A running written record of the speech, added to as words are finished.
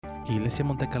Iglesia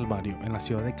Monte Calvario en la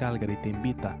ciudad de Calgary te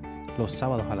invita los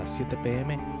sábados a las 7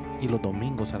 p.m. y los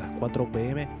domingos a las 4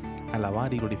 p.m. a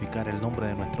alabar y glorificar el nombre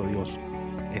de nuestro Dios.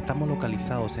 Estamos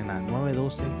localizados en la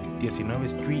 912 19th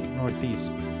Street Northeast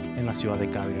en la ciudad de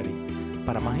Calgary.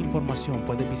 Para más información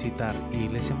puedes visitar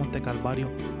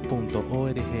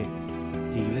iglesiamontecalvario.org,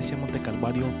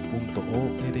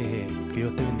 iglesiamontecalvario.org. Que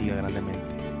Dios te bendiga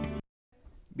grandemente.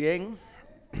 Bien,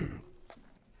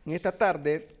 en esta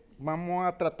tarde vamos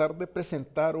a tratar de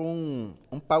presentar un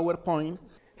PowerPoint.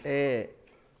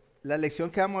 La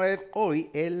lección que vamos a ver hoy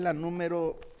es la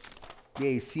número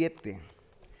 17.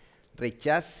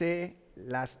 Rechace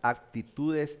las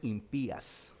actitudes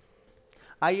impías.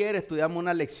 Ayer estudiamos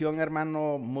una lección,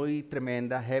 hermano, muy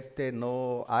tremenda. Jepte,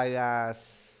 no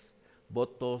hagas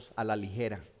votos a la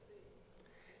ligera.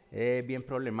 Es bien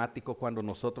problemático cuando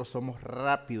nosotros somos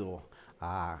rápidos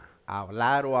a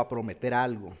hablar o a prometer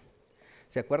algo.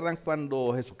 ¿Se acuerdan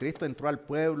cuando Jesucristo entró al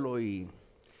pueblo y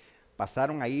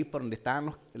pasaron ahí por donde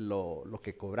estaban los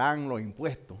que cobran los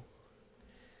impuestos?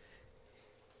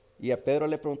 Y a Pedro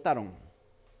le preguntaron,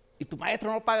 ¿y tu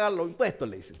maestro no paga los impuestos?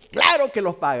 Le dice, claro que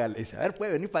los paga. Le dice, a ver,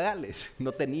 puede venir a pagarles.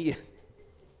 No tenía.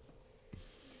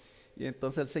 Y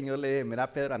entonces el Señor le dice,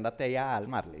 mira Pedro, andate allá al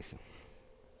mar, le dice.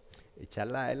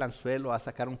 Echarla el anzuelo, va a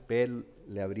sacar un pez,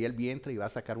 le abría el vientre y va a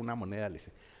sacar una moneda, le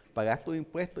dice. Pagás tus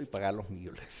impuestos y pagás los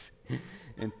míos, le dice.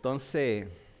 Entonces,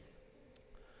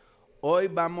 hoy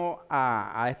vamos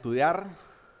a estudiar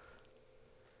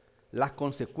las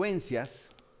consecuencias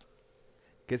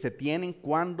que se tienen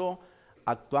cuando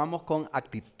actuamos con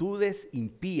actitudes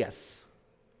impías.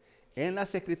 En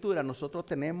las Escrituras nosotros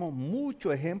tenemos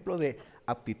muchos ejemplos de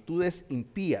actitudes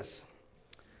impías.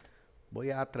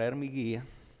 Voy a traer mi guía.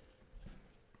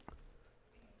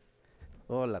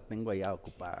 Oh, la tengo allá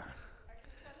ocupada.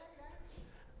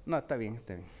 No, está bien,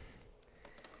 está bien.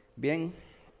 Bien,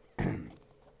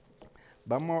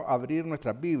 vamos a abrir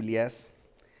nuestras Biblias.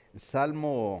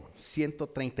 Salmo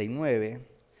 139, el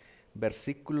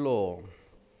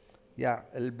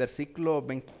versículo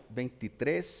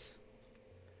 23,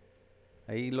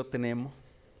 ahí lo tenemos.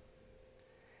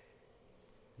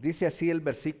 Dice así el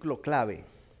versículo clave.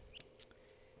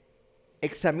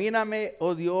 Examíname,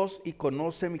 oh Dios, y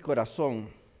conoce mi corazón.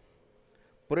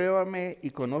 Pruébame y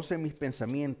conoce mis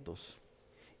pensamientos.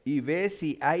 Y ve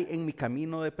si hay en mi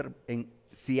camino de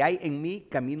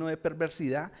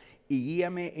perversidad y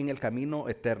guíame en el camino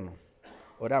eterno.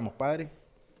 Oramos, Padre.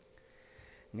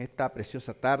 En esta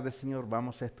preciosa tarde, Señor,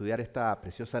 vamos a estudiar esta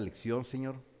preciosa lección,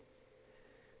 Señor.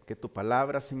 Que tu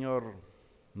palabra, Señor,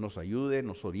 nos ayude,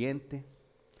 nos oriente.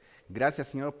 Gracias,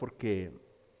 Señor, porque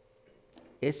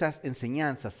esas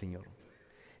enseñanzas, Señor,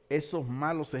 esos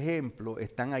malos ejemplos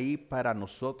están ahí para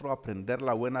nosotros aprender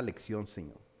la buena lección,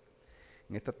 Señor.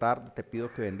 En esta tarde te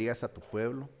pido que bendigas a tu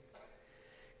pueblo,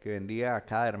 que bendiga a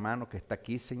cada hermano que está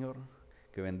aquí, Señor,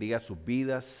 que bendiga sus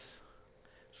vidas,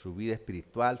 su vida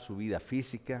espiritual, su vida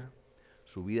física,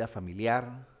 su vida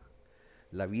familiar,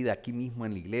 la vida aquí mismo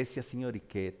en la iglesia, Señor, y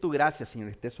que tu gracia, Señor,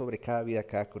 esté sobre cada vida,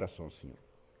 cada corazón, Señor.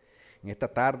 En esta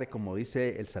tarde, como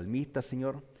dice el salmista,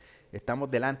 Señor,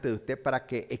 estamos delante de usted para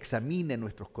que examine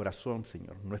nuestros corazones,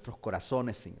 Señor, nuestros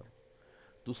corazones, Señor.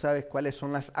 Tú sabes cuáles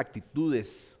son las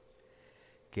actitudes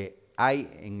que hay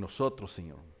en nosotros,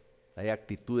 Señor. Hay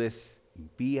actitudes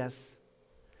impías,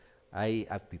 hay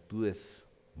actitudes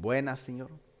buenas, Señor,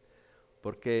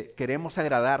 porque queremos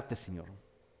agradarte, Señor.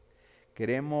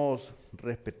 Queremos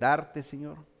respetarte,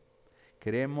 Señor.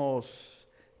 Queremos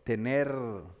tener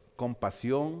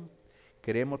compasión.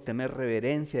 Queremos tener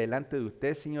reverencia delante de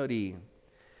usted, Señor, y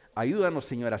ayúdanos,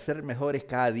 Señor, a ser mejores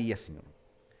cada día, Señor.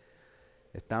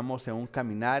 Estamos en un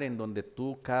caminar en donde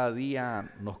tú cada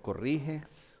día nos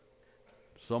corriges,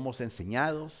 somos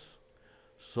enseñados,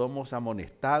 somos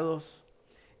amonestados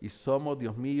y somos,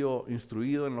 Dios mío,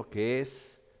 instruidos en lo que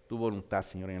es tu voluntad,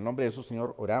 Señor. En el nombre de Jesús,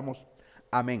 Señor, oramos.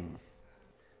 Amén.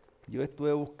 Yo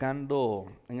estuve buscando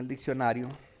en el diccionario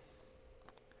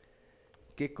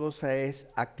qué cosa es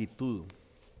actitud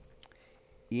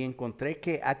y encontré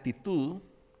que actitud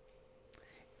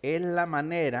es la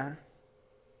manera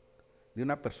de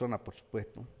una persona, por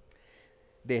supuesto,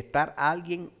 de estar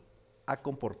alguien a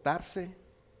comportarse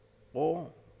u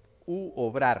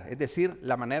obrar. Es decir,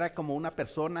 la manera como una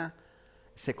persona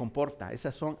se comporta.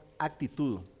 Esas son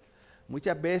actitudes.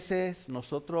 Muchas veces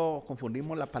nosotros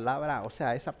confundimos la palabra,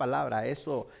 esa palabra,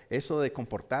 eso de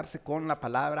comportarse con la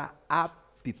palabra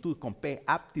aptitud, con P,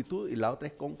 aptitud, y la otra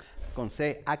es con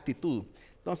C, actitud.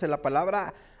 Entonces, la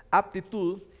palabra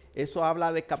aptitud, eso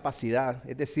habla de capacidad,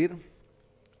 es decir,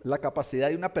 la capacidad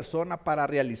de una persona para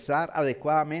realizar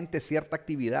adecuadamente cierta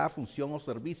actividad, función o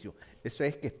servicio. Eso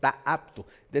es que está apto.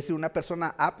 Es decir, una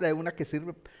persona apta es una que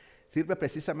sirve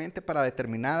precisamente para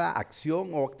determinada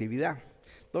acción o actividad.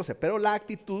 Entonces, pero la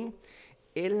actitud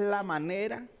es la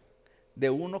manera de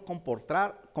uno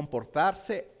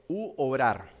comportarse u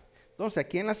obrar. Entonces,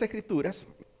 aquí en las Escrituras,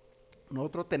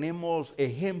 nosotros tenemos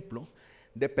ejemplos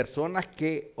de personas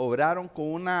que obraron con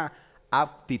una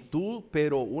actitud,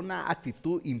 pero una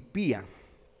actitud impía.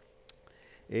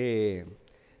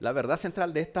 La verdad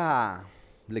central de esta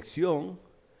lección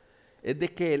es de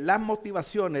que las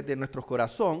motivaciones de nuestro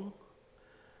corazón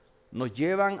nos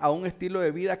llevan a un estilo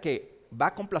de vida que va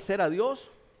a complacer a Dios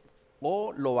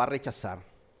o lo va a rechazar.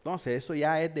 Entonces eso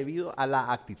ya es debido a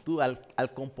la actitud,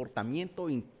 al comportamiento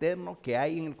interno que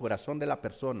hay en el corazón de la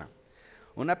persona.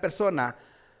 Una persona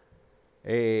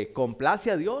complace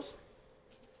a Dios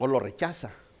o lo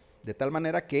rechaza. De tal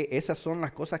manera que esas son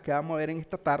las cosas que vamos a ver en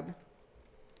esta tarde.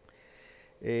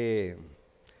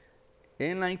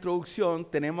 En la introducción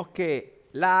tenemos que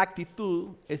la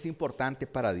actitud es importante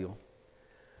para Dios.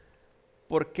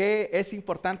 ¿Por qué es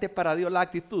importante para Dios la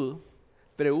actitud?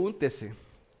 Pregúntese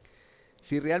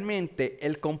si realmente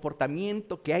el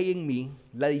comportamiento que hay en mí,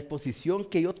 la disposición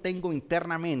que yo tengo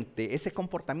internamente, ese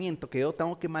comportamiento que yo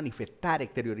tengo que manifestar,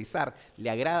 exteriorizar, ¿le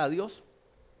agrada a Dios?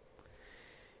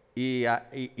 Y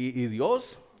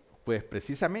Dios, pues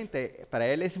precisamente para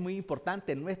Él es muy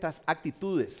importante nuestras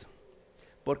actitudes,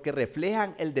 porque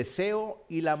reflejan el deseo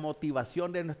y la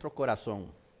motivación de nuestro corazón.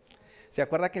 ¿Se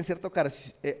acuerda que en cierta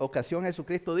ocasión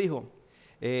Jesucristo dijo,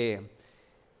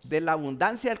 de la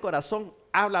abundancia del corazón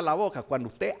habla la boca? Cuando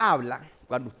usted habla,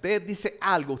 cuando usted dice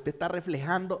algo, usted está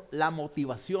reflejando la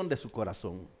motivación de su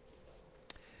corazón.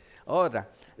 Ahora,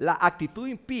 la actitud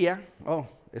impía,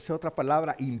 esa es otra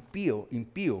palabra, impío.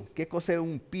 ¿Qué cosa es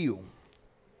un impío?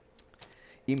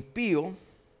 Impío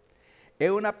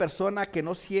es una persona que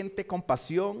no siente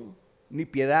compasión ni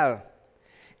piedad.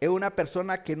 Es una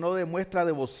persona que no demuestra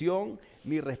devoción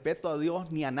ni respeto a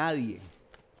Dios ni a nadie.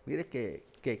 Mire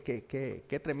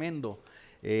qué tremendo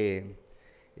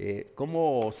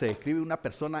cómo se describe una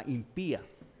persona impía.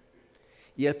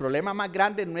 Y el problema más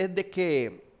grande no es de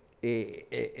que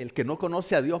el que no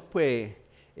conoce a Dios, pues,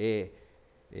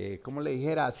 como le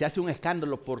dijera, se hace un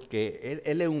escándalo porque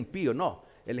él es un impío. No,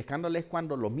 el escándalo es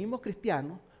cuando los mismos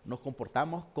cristianos nos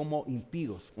comportamos como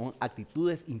impíos, con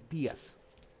actitudes impías.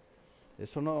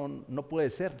 Eso no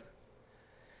puede ser.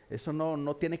 Eso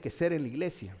no tiene que ser en la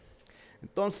iglesia.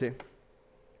 Entonces,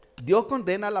 Dios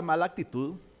condena la mala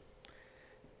actitud,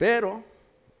 pero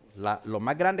lo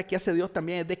más grande que hace Dios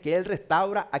también es de que Él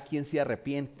restaura a quien se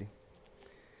arrepiente.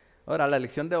 Ahora, la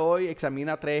lección de hoy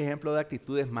examina 3 ejemplos de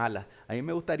actitudes malas. A mí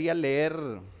me gustaría leer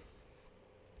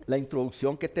la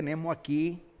introducción que tenemos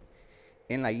aquí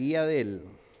en la guía del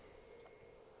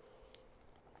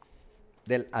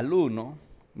alumno.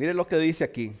 Mire lo que dice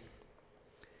aquí.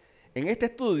 En este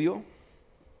estudio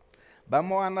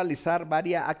vamos a analizar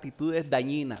varias actitudes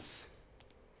dañinas,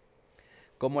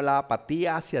 como la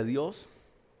apatía hacia Dios,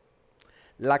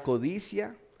 la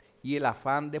codicia y el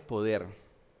afán de poder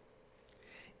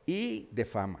y de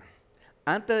fama.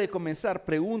 Antes de comenzar,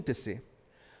 pregúntese,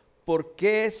 ¿por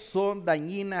qué son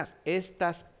dañinas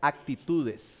estas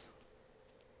actitudes?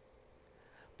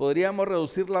 Podríamos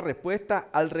reducir la respuesta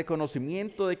al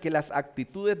reconocimiento de que las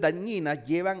actitudes dañinas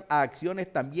llevan a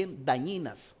acciones también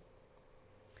dañinas.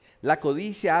 La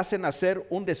codicia hace nacer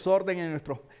un desorden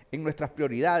en nuestras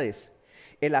prioridades.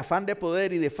 El afán de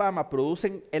poder y de fama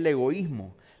producen el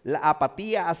egoísmo. La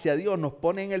apatía hacia Dios nos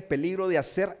pone en el peligro de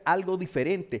hacer algo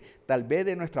diferente, tal vez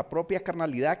de nuestra propia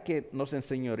carnalidad que nos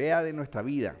enseñorea de nuestra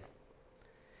vida.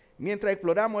 Mientras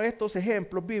exploramos estos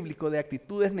ejemplos bíblicos de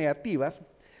actitudes negativas,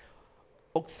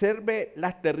 observe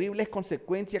las terribles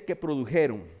consecuencias que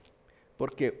produjeron,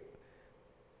 porque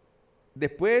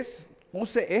después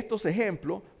use estos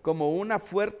ejemplos como una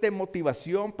fuerte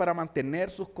motivación para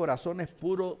mantener sus corazones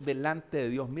puros delante de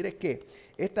Dios. Mire que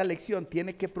esta lección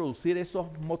tiene que producir esas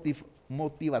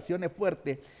motivaciones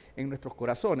fuertes en nuestros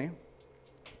corazones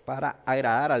para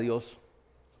agradar a Dios.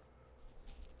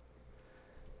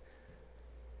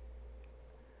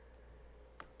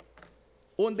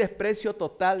 Un desprecio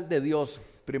total de Dios.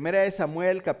 Primera de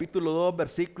Samuel, capítulo 2,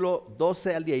 versículo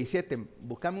 12 al 17.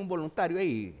 Buscame un voluntario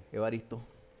ahí, Evaristo,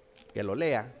 que lo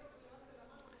lea.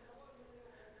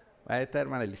 Ahí está,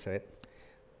 hermana Elizabeth.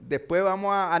 Después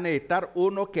vamos a necesitar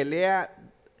uno que lea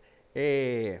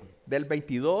del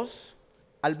 22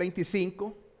 al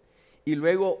 25 y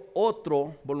luego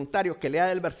otro voluntario que lea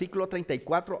del versículo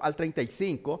 34 al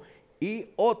 35 y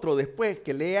otro después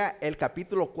que lea el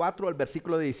capítulo 4 al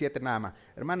versículo 17 nada más.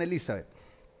 Hermana Elizabeth.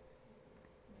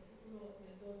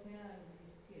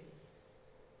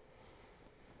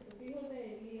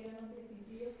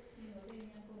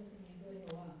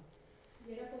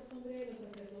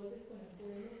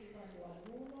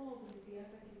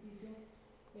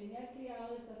 Venía el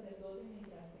criado del sacerdote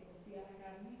mientras se cocía la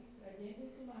carne, trayendo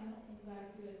en su mano un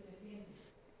garfio de 3 dientes,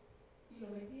 y lo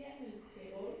metía en el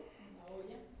perol, en la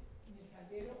olla, en el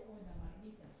caldero o en la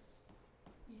marmita.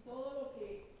 Y todo lo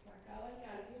que sacaba el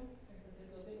garfio, el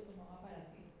sacerdote lo tomaba para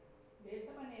sí. De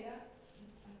esta manera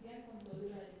hacían con todo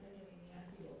israelita que venía a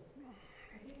Silo.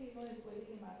 Asimismo, después de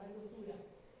quemar la grosura,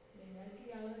 venía el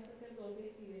criado del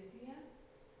sacerdote y decía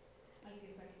al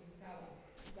que sacrificaba: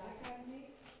 da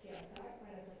carne que asar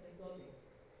para el sacerdote,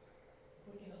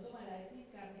 porque no tomará de ti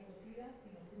carne cocida,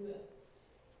 sino cruda.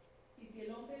 Y si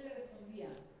el hombre le respondía: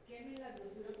 queme la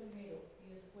grosura primero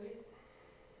y después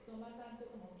toma tanto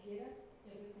como quieras,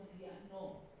 él respondía: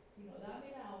 no, sino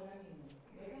dámela ahora mismo.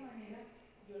 De otra manera,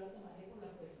 yo la tomaré por la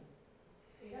fuerza.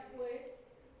 Era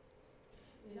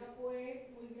pues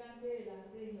muy grande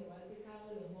delante de Jehová el pecado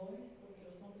de los jóvenes, porque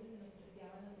los hombres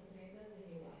menospreciaban las ofrendas de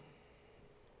Jehová.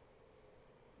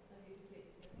 Hasta 16.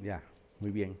 Ya,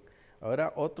 muy bien.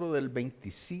 Ahora otro del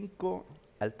 25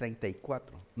 al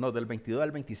 34. No, del 22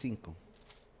 al 25.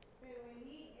 Pero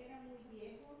Elí era muy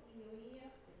viejo y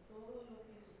oía de todo lo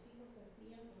que sus hijos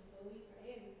hacían con todo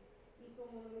Israel. Y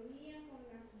como dormían con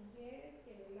las mujeres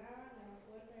que velaban a la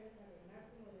puerta del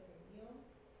tabernáculo de reunión,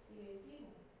 y les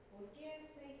dijo: ¿por qué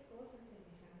hacéis cosas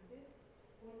semejantes?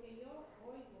 Porque yo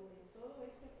oigo de todo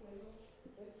este pueblo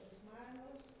vuestros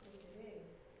malos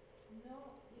procederes.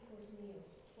 No, hijos míos,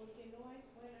 porque no es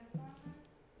buena fama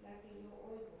la que yo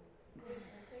oigo, pues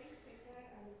hacéis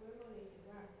pecar al pueblo de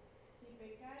Jehová. Si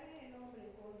pecare el hombre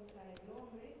contra el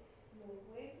hombre, los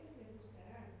jueces le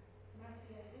juzgarán. Mas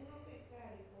si alguno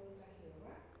pecare contra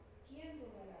Jehová, ¿quién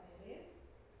rogará por él?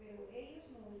 Pero ellos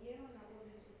no oyeron la voz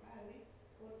de su padre,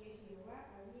 porque Jehová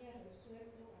había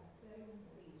resuelto hacerlo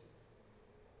morir.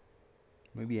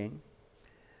 Muy bien.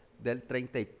 Del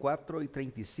 34 y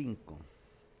 35.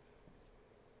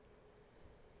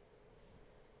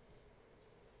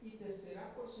 Y te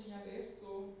será por señal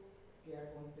esto que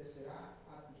acontecerá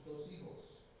a tus 2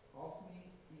 hijos, Ofni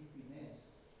y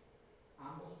Finés.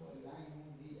 Ambos morirán en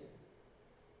un día.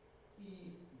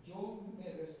 Y yo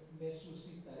me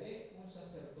suscitaré un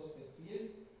sacerdote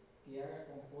fiel que haga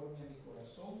conforme a mi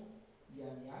corazón y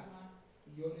a mi alma,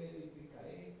 y yo le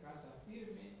edificaré casa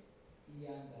firme y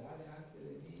andará delante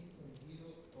de mí ungido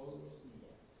todos los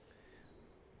días.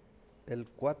 El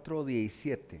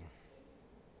 4:17.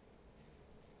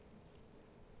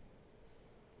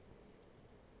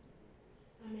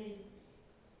 Amén.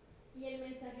 Y el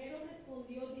mensajero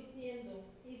respondió diciendo: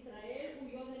 Israel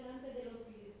huyó delante de los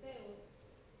filisteos,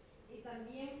 y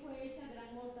también fue hecha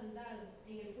gran mortandad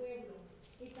en el pueblo.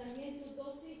 Y también tus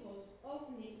 2 hijos,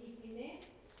 Ofni y Finés,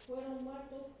 fueron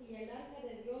muertos, y el arca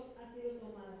de Dios ha sido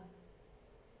tomada.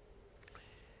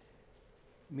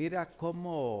 Mira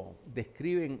cómo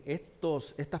describen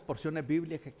estas porciones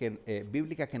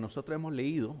bíblicas que nosotros hemos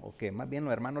leído, o que más bien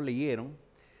los hermanos leyeron,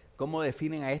 cómo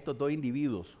definen a estos 2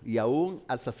 individuos y aún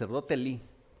al sacerdote Elí.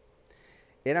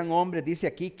 Eran hombres, dice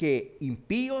aquí, que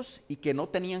impíos y que no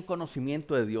tenían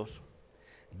conocimiento de Dios.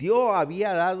 Dios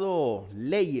había dado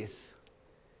leyes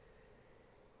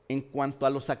en cuanto a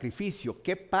los sacrificios,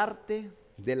 qué parte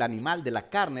del animal, de la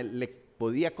carne, le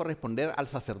podía corresponder al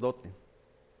sacerdote.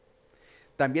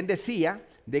 También decía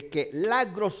de que la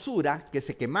grosura que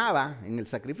se quemaba en el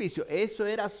sacrificio, eso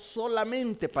era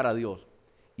solamente para Dios.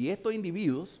 Y estos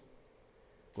individuos,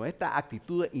 con esta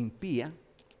actitud impía,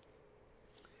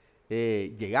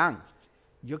 llegan.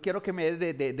 Yo quiero que me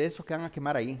dé de esos que van a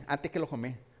quemar ahí, antes que lo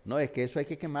comes. No, es que eso hay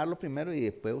que quemarlo primero y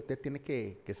después usted tiene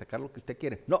que sacar lo que usted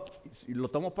quiere. No, lo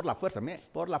tomo por la fuerza, mire,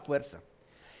 por la fuerza.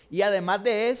 Y además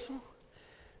de eso,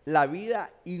 la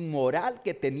vida inmoral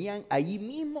que tenían ahí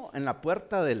mismo en la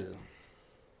puerta del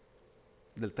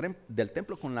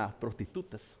templo con las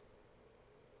prostitutas.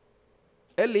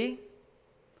 Elí: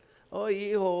 oh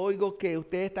hijo, oigo que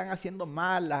ustedes están haciendo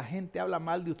mal, la gente habla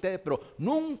mal de ustedes, pero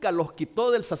nunca los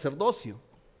quitó del sacerdocio.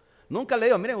 Nunca le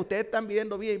dijo: miren, ustedes están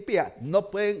viviendo bien impía,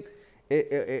 no pueden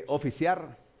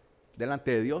oficiar delante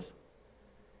de Dios.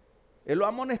 Él lo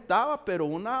amonestaba, pero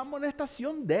una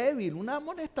amonestación débil, una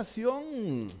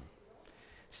amonestación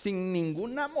sin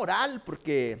ninguna moral,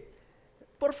 porque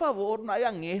por favor no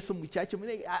hagan eso, muchachos.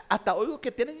 Miren, hasta oigo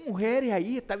que tienen mujeres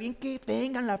ahí, está bien que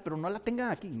tenganlas, pero no las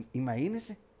tengan aquí,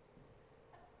 imagínense.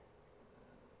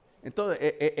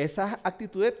 Entonces, esas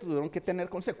actitudes tuvieron que tener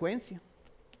consecuencias.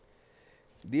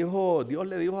 Dios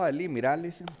le dijo a Elí: mira,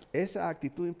 esa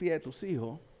actitud impía de tus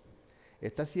hijos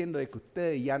está haciendo de que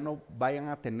ustedes ya no vayan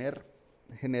a tener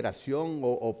generación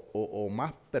o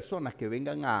más personas que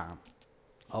vengan a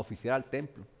oficiar al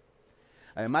templo.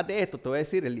 Además de esto, te voy a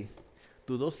decir, Elí,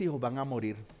 tus 2 hijos van a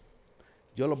morir.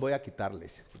 Yo los voy a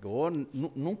quitarles, porque vos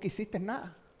nunca hiciste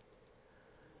nada.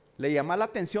 Le llamaba la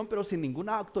atención, pero sin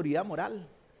ninguna autoridad moral.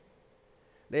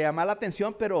 Le llamaba la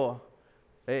atención, pero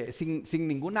sin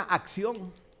ninguna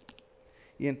acción.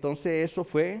 Y entonces eso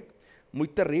fue muy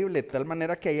terrible, de tal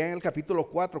manera que allá en el capítulo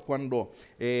 4, cuando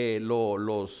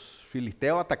los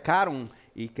filisteos atacaron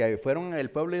y que fueron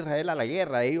el pueblo de Israel a la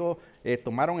guerra, ellos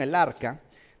tomaron el arca,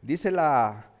 dice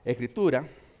la Escritura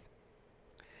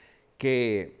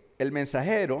que el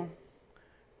mensajero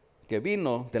que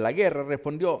vino de la guerra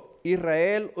respondió: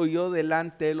 Israel huyó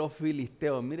delante de los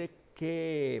filisteos. Mire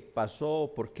qué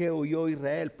pasó, por qué huyó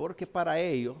Israel, porque para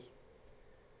ellos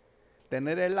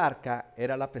tener el arca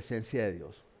era la presencia de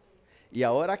Dios. Y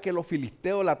ahora que los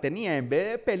filisteos la tenían, en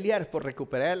vez de pelear por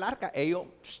recuperar el arca, ellos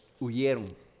huyeron.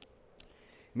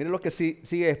 Mire lo que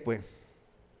sigue después.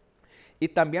 Y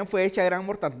también fue hecha gran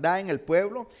mortandad en el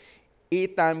pueblo, y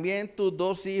también tus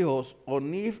 2 hijos,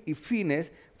 Onif y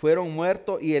Fines, fueron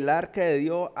muertos, y el arca de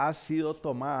Dios ha sido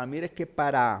tomada. Mire que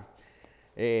para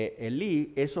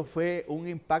Elí eso fue un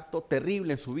impacto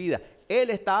terrible en su vida.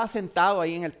 Él estaba sentado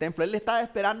ahí en el templo, él estaba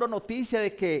esperando noticia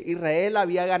de que Israel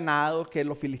había ganado, que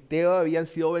los filisteos habían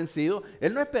sido vencidos.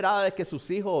 Él no esperaba de que sus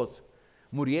hijos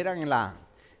murieran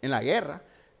en la guerra,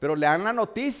 pero le dan la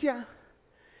noticia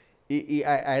y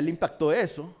a él impactó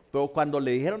eso. Pero cuando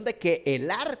le dijeron de que el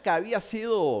arca había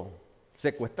sido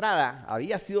secuestrada,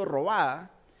 había sido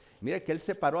robada, mire que él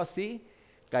se paró así,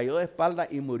 cayó de espalda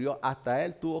y murió. Hasta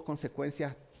él tuvo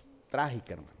consecuencias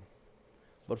trágicas, hermano,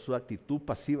 por su actitud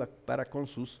pasiva para con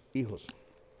sus hijos.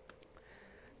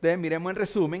 Entonces miremos en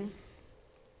resumen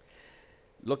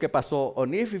lo que pasó.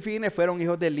 Onif y Fines fueron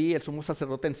hijos de Elí, el sumo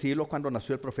sacerdote en Silo, cuando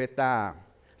nació el profeta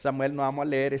Samuel. No vamos a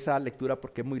leer esa lectura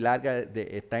porque es muy larga,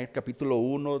 está en el capítulo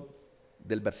 1,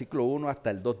 del versículo 1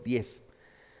 hasta el 2:10.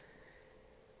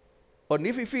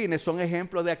 Onif y Fines son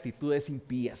ejemplos de actitudes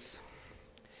impías.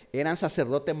 Eran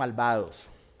sacerdotes malvados,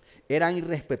 eran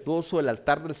irrespetuosos del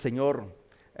altar del Señor.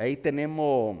 Ahí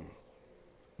tenemos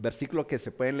versículos que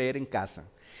se pueden leer en casa.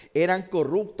 Eran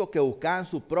corruptos que buscaban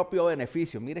su propio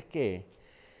beneficio. Mire que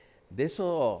de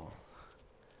eso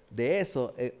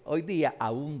hoy día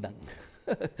abundan.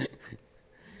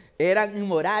 Eran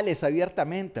inmorales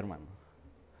abiertamente, hermano.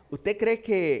 ¿Usted cree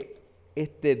que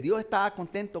Dios estaba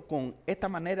contento con esta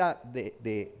manera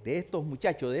de estos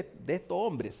muchachos, de estos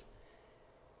hombres?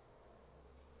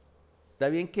 Está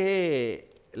bien que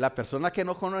las personas que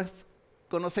no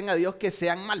conocen a Dios, que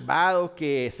sean malvados,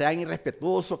 que sean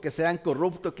irrespetuosos, que sean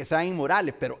corruptos, que sean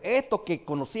inmorales, pero estos que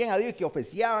conocían a Dios y que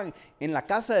oficiaban en la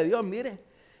casa de Dios, mire,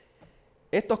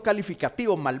 estos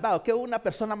calificativos malvados. ¿Qué es una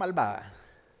persona malvada?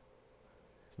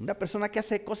 Una persona que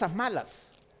hace cosas malas,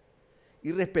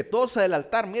 irrespetuosa del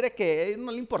altar. Mire que a él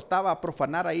no le importaba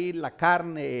profanar ahí la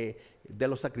carne de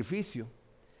los sacrificios.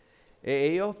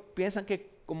 Ellos piensan que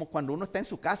como cuando uno está en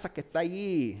su casa, que está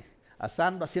ahí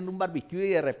asando, haciendo un barbecue,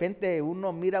 y de repente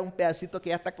uno mira un pedacito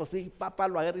que ya está cocido y papá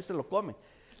lo agarra y se lo come.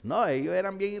 No, ellos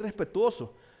eran bien irrespetuosos.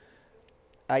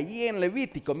 Allí en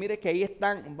Levítico, mire que ahí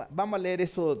están, vamos a leer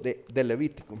eso de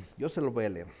Levítico, yo se lo voy a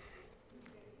leer.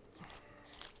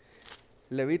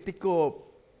 Levítico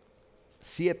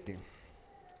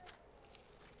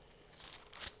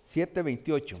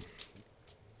 7:28,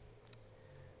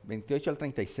 28 al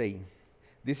 36,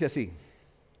 dice así: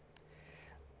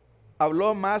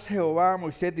 Habló más Jehová a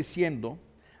Moisés diciendo: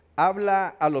 Habla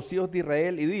a los hijos de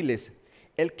Israel y diles: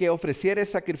 El que ofreciere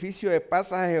sacrificio de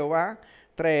paz a Jehová,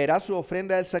 traerá su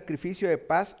ofrenda del sacrificio de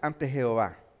paz ante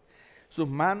Jehová. Sus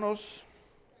manos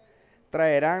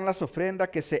traerán las ofrendas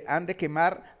que se han de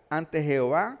quemar ante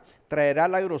Jehová. Traerá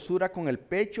la grosura con el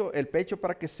pecho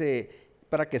para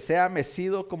que sea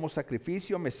mecido como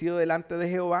sacrificio, mecido delante de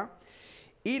Jehová.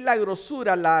 Y la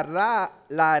grosura la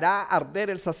hará arder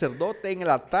el sacerdote en el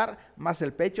altar, mas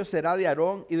el pecho será de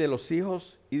Aarón y de los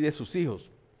hijos y de sus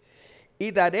hijos. Y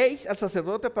daréis al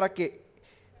sacerdote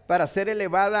para ser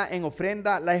elevada en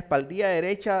ofrenda la espaldilla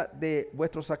derecha de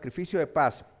vuestro sacrificio de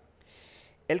paz.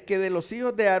 El que de los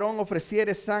hijos de Aarón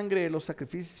ofreciere sangre de los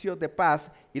sacrificios de paz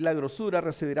y la grosura,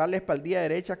 recibirá la espaldilla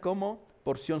derecha como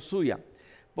porción suya.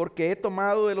 Porque he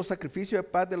tomado de los sacrificios de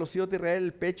paz de los hijos de Israel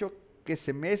el pecho que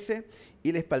se mece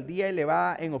y la espaldilla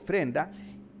elevada en ofrenda,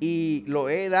 y lo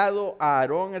he dado a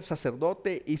Aarón el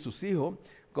sacerdote y sus hijos,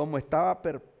 como estaba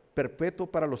perpetuo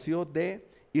para los hijos de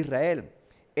Israel.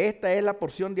 Esta es la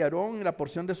porción de Aarón y la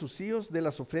porción de sus hijos de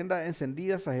las ofrendas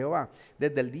encendidas a Jehová,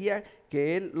 desde el día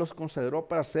que él los consagró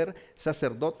para ser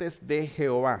sacerdotes de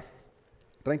Jehová.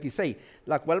 36.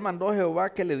 La cual mandó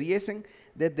Jehová que le diesen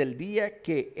desde el día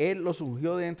que él los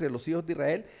ungió de entre los hijos de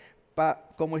Israel,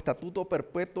 como estatuto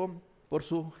perpetuo por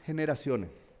sus generaciones.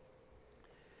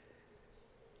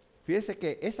 Fíjese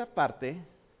que esa parte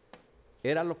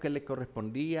era lo que le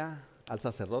correspondía al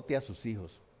sacerdote y a sus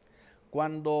hijos.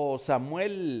 Cuando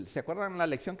Samuel, ¿se acuerdan la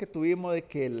lección que tuvimos de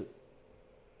que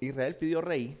Israel pidió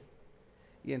rey?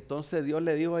 Y entonces Dios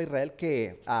le dijo a Israel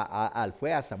que,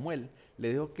 fue a Samuel, le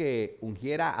dijo que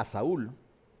ungiera a Saúl.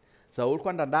 Saúl,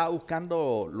 cuando andaba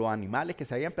buscando los animales que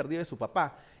se habían perdido de su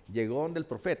papá, llegó donde el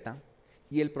profeta,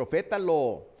 y el profeta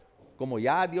como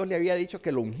ya Dios le había dicho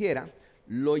que lo ungiera,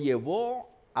 lo llevó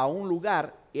a un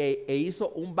lugar e hizo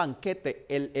un banquete.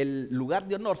 El lugar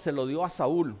de honor se lo dio a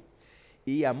Saúl,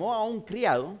 y llamó a un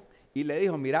criado y le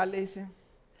dijo: mira, le dice,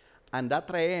 anda,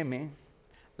 tráeme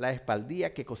la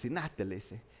espaldilla que cocinaste, le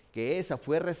dice, que esa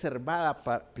fue reservada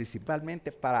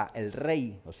principalmente para el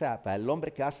rey, o sea, para el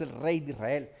hombre que va a ser rey de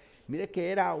Israel. Mire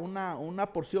que era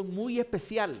una porción muy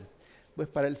especial, pues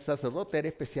para el sacerdote era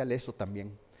especial eso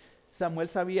también. Samuel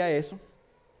sabía eso,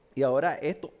 y ahora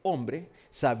estos hombres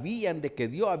sabían de que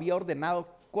Dios había ordenado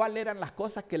cuáles eran las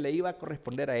cosas que le iba a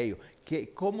corresponder a ellos,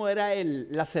 cómo era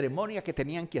la ceremonia que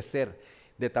tenían que hacer,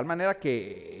 de tal manera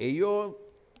que ellos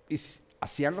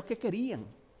hacían lo que querían.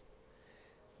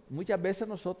 Muchas veces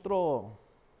nosotros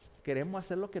queremos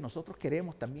hacer lo que nosotros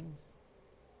queremos también.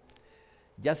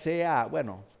 Ya sea,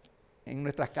 bueno, en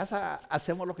nuestras casas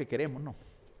hacemos lo que queremos, ¿no?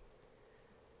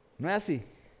 No es así.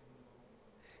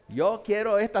 Yo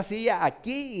quiero esta silla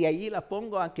aquí y allí la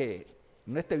pongo aunque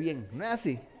no esté bien. No es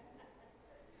así.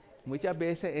 Muchas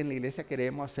veces en la iglesia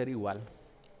queremos hacer igual.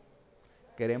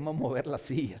 Queremos mover la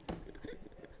silla.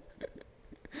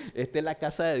 Esta es la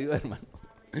casa de Dios, hermano.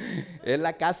 Es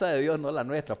la casa de Dios, no la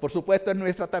nuestra. Por supuesto es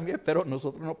nuestra también, pero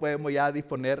nosotros no podemos ya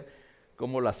disponer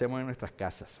como lo hacemos en nuestras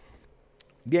casas.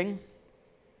 Bien.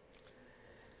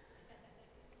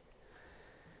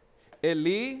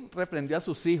 Elí reprendió a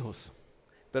sus hijos,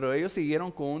 pero ellos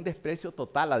siguieron con un desprecio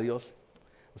total a Dios.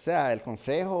 O sea, el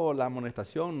consejo, la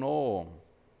amonestación no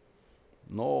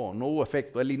hubo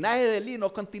efecto. El linaje de Elí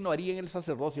no continuaría en el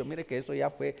sacerdocio. Mire que eso ya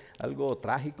fue algo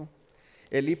trágico.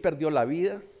 Elí perdió la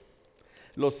vida.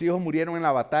 Los hijos murieron en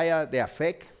la batalla de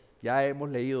Afec. Ya hemos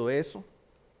leído eso.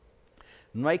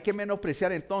 No hay que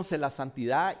menospreciar entonces la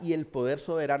santidad y el poder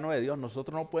soberano de Dios.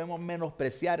 Nosotros no podemos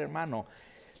menospreciar, hermano,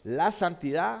 la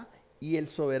santidad y el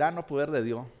soberano poder de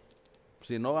Dios.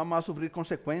 Si no, vamos a sufrir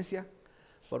consecuencias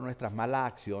por nuestras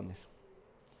malas acciones.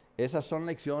 Esas son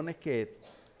lecciones que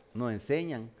nos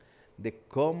enseñan de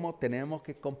cómo tenemos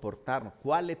que comportarnos,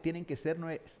 cuáles tienen que ser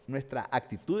nuestras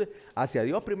actitudes hacia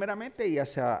Dios primeramente y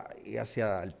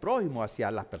hacia el prójimo,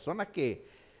 hacia las personas que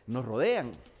nos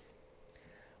rodean.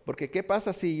 Porque ¿qué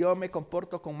pasa si yo me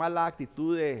comporto con malas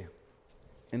actitudes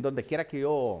en donde quiera que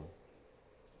yo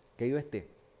esté?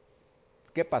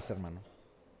 ¿Qué pasa, hermano?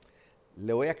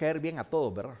 Le voy a caer bien a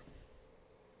todos, ¿verdad?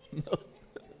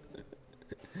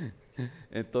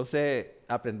 Entonces,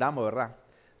 aprendamos, ¿verdad?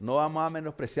 No vamos a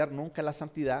menospreciar nunca la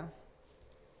santidad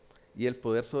y el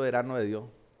poder soberano de Dios.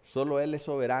 Solo Él es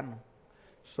soberano.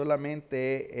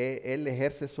 Solamente Él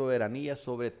ejerce soberanía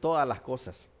sobre todas las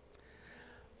cosas.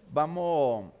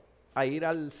 Vamos a ir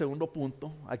al segundo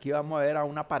punto. Aquí vamos a ver a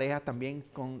una pareja también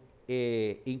con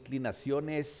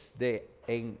inclinaciones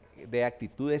de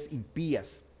actitudes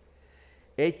impías.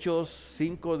 Hechos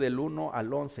 5 del 1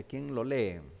 al 11. ¿Quién lo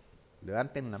lee?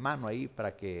 Levanten la mano ahí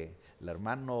para que el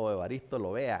hermano Evaristo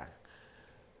lo vea.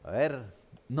 A ver,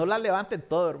 no la levanten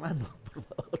todo, hermano, por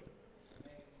favor.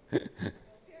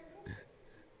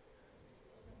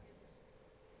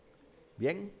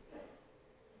 Bien.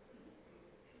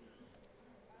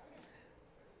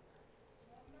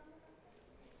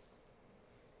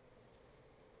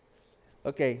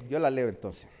 Ok, yo la leo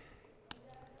entonces.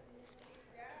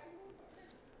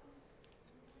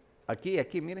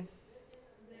 Aquí, miren.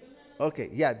 Ok,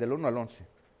 ya, del 1 al 11.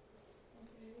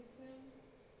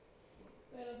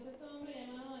 Pero cierto hombre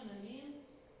llamado Ananías,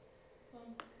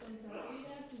 con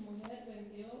Safira, su mujer,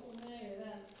 vendió una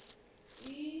heredad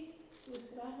y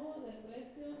sustrajo del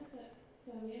precio,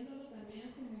 sabiéndolo también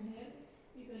su mujer,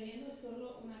 y trayendo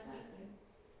solo una parte.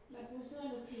 La puso a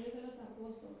los pies de los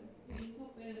apóstoles y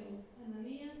dijo Pedro: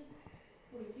 Ananías,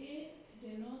 ¿por qué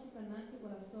llenó Satanás tu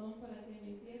corazón para que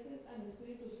mintieses al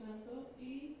Espíritu Santo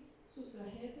y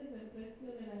sustrajeses del precio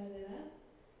de la heredad?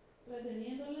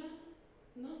 Reteniéndola,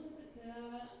 ¿no se te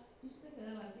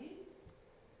quedaba a ti?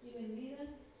 Y vendida,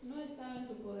 ¿no estaba en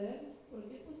tu poder? ¿Por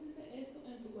qué pusiste esto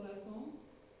en tu corazón?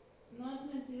 No has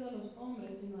mentido a los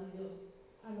hombres, sino a Dios.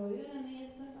 Al oír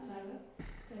Ananías estas palabras,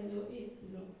 cayó y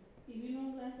expiró. Y vino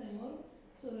un gran temor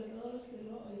sobre todos los que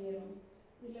lo oyeron.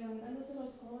 Y levantándose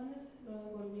los jóvenes, lo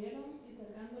envolvieron y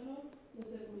sacándolo, lo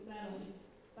sepultaron.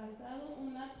 Pasado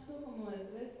un lapso como de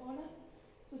 3 horas,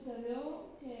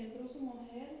 sucedió que entró su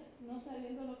mujer, no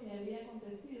sabiendo lo que había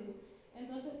acontecido,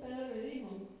 Entonces Pedro le dijo,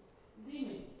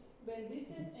 dime,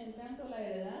 ¿bendices en tanto la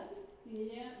heredad? Y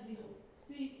ella dijo,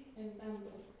 sí, en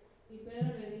tanto. Y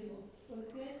Pedro le dijo, ¿por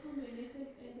qué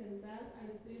conviniste en tentar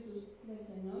al Espíritu del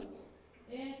Señor?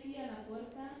 He aquí a la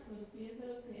puerta los pies de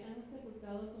los que han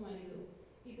sepultado a tu marido,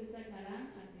 y te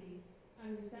sacarán a ti.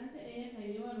 Al instante ella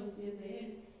cayó a los pies de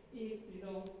él, y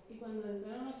expiró. Y cuando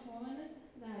entraron los jóvenes,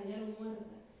 la hallaron muerta,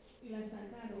 y la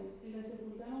sacaron, y la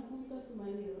sepultaron junto a su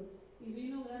marido. Y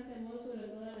vino gran temor sobre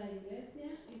toda la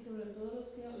iglesia, y sobre todos los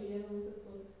que oyeron esas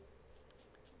cosas.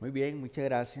 Muy bien, muchas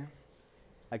gracias.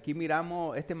 Aquí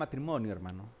miramos este matrimonio,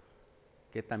 hermano,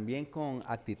 que también con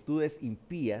actitudes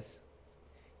impías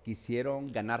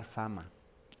quisieron ganar fama.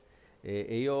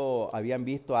 Ellos habían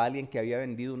visto a alguien que había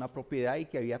vendido una propiedad y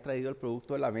que había traído el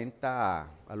producto de la venta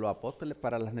a los apóstoles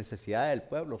para las necesidades del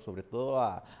pueblo, sobre todo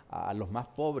a los más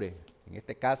pobres, en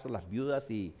este caso las viudas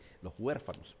y los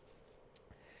huérfanos.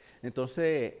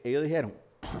 Entonces ellos dijeron,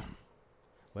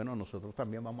 bueno, nosotros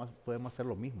también podemos hacer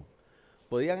lo mismo.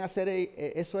 ¿Podían hacer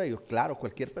eso ellos? Claro,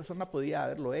 cualquier persona podía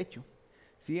haberlo hecho.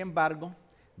 Sin embargo,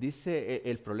 dice,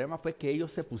 el problema fue que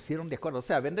ellos se pusieron de acuerdo. O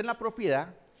sea, venden la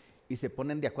propiedad y se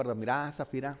ponen de acuerdo. Mira,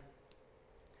 Zafira,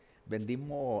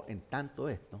 vendimos en tanto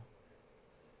esto.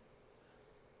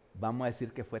 Vamos a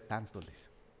decir que fue tanto, les.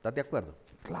 ¿Estás de acuerdo?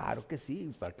 Claro que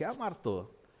sí, ¿para qué amar todo?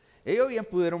 Ellos bien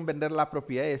pudieron vender la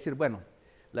propiedad y decir, bueno,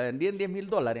 la vendí en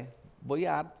 $10,000, voy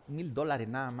a dar $1,000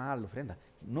 nada más a la ofrenda.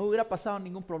 No hubiera pasado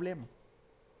ningún problema.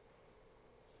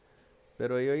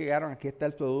 Pero ellos llegaron, aquí está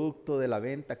el producto de la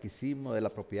venta que hicimos, de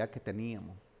la propiedad que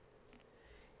teníamos.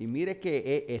 Y mire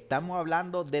que estamos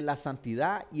hablando de la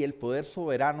santidad y el poder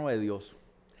soberano de Dios.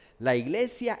 La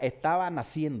iglesia estaba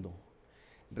naciendo,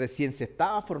 recién se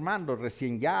estaba formando,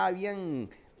 recién ya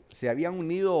se habían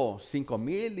unido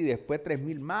 5,000 y después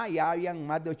 3,000 más, ya habían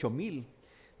más de 8,000.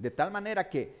 De tal manera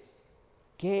que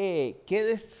qué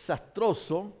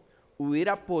desastroso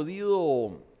hubiera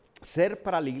podido ser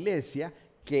para la iglesia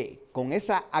que con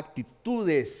esas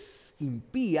actitudes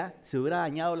impías se hubiera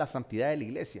dañado la santidad de la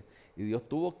iglesia. Y Dios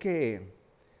tuvo que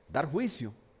dar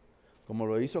juicio, como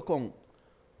lo hizo con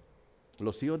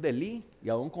los hijos de Elí y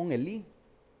aún con Elí.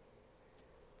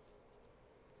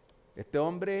 Este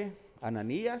hombre,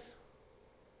 Ananías,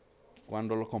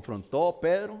 cuando lo confrontó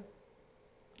Pedro,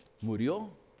 murió.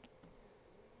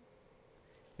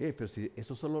 Pero si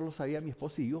eso solo lo sabía mi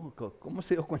esposa y yo, ¿cómo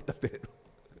se dio cuenta Pedro?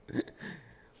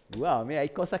 Wow, mira, hay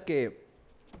cosas que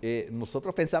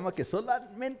nosotros pensamos que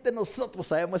solamente nosotros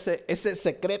sabemos ese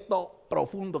secreto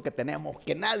profundo que tenemos,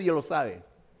 que nadie lo sabe.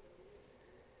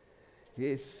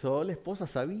 Y solo la esposa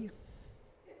sabía.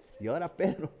 Y ahora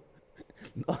Pedro.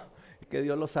 No, es que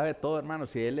Dios lo sabe todo, hermano.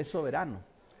 Si Él es soberano,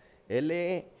 Él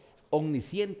es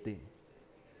omnisciente.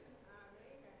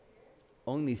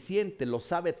 Omnisciente, lo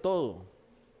sabe todo.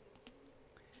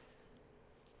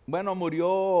 Bueno,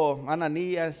 murió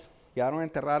Ananías. Llegaron a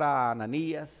enterrar a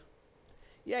Ananías.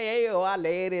 Y ahí llegó a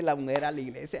leer la mujer a la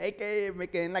iglesia. Es que me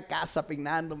quedé en la casa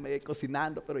peinándome,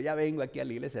 cocinando, pero ya vengo aquí a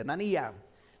la iglesia. Ananías,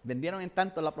 vendieron en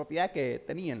tanto la propiedad que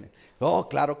tenían. Oh,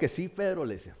 claro que sí, Pedro,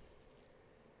 le decía.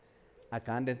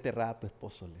 Acaban de enterrar a tu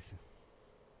esposo, le decía.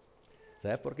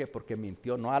 ¿Sabes por qué? Porque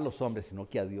mintió no a los hombres, sino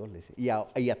que a Dios, le decía.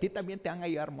 Y a ti también te van a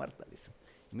llevar muerta, le decía.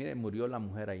 Mire, murió la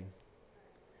mujer ahí.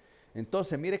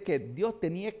 Entonces, mire que Dios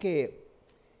tenía que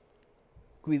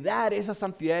cuidar esa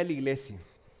santidad de la iglesia.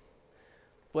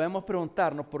 Podemos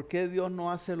preguntarnos por qué Dios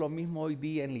no hace lo mismo hoy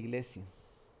día en la iglesia.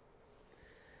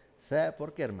 ¿Sabe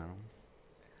por qué, hermano?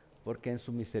 Porque en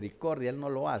su misericordia Él no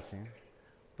lo hace,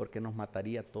 porque nos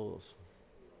mataría a todos.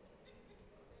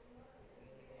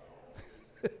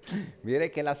 Mire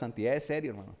que la santidad es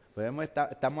serio, hermano.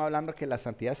 Estamos hablando que la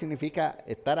santidad significa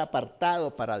estar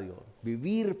apartado para Dios,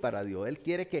 vivir para Dios. Él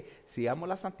quiere que sigamos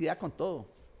la santidad con todo.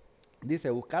 Dice,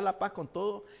 buscar la paz con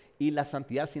todo y la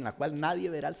santidad sin la cual nadie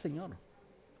verá al Señor.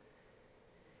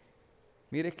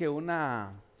 Mire que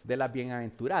una de las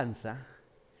bienaventuranzas,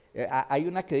 hay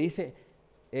una que dice,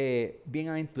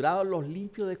 bienaventurados los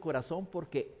limpios de corazón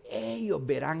porque ellos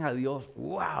verán a Dios.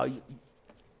 ¡Wow!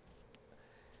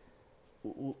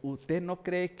 ¿Usted no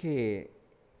cree que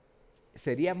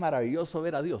sería maravilloso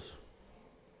ver a Dios?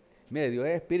 Mire, Dios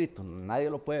es espíritu, nadie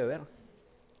lo puede ver.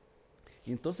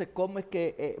 Entonces, ¿cómo es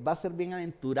que va a ser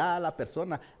bienaventurada la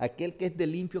persona? Aquel que es de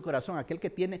limpio corazón, aquel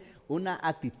que tiene una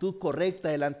actitud correcta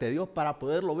delante de Dios para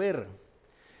poderlo ver.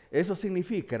 Eso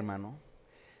significa, hermano,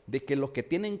 de que los que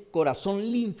tienen corazón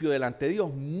limpio delante de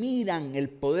Dios miran el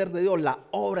poder de Dios, la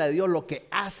obra de Dios, lo que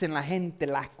hacen la gente,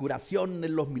 las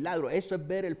curaciones, los milagros. Eso es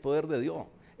ver el poder de Dios.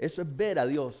 Eso es ver a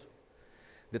Dios.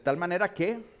 De tal manera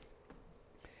que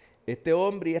este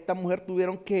hombre y esta mujer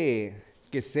tuvieron que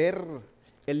ser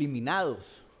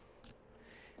eliminados.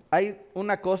 Hay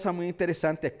una cosa muy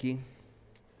interesante aquí.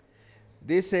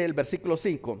 Dice el versículo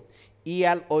 5, y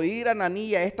al oír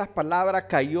Ananías estas palabras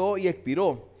cayó y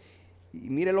expiró. Y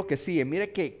mire lo que sigue,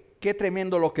 mire qué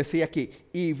tremendo lo que sigue aquí.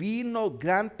 Y vino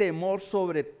gran temor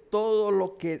sobre todos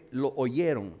los que lo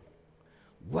oyeron.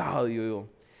 Wow, Dios.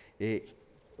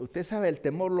 Usted sabe el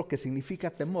temor, lo que significa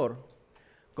temor.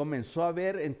 Comenzó a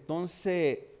ver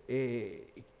entonces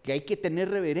que hay que tener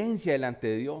reverencia delante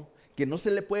de Dios, que no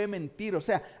se le puede mentir. O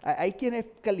sea, hay quienes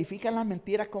califican las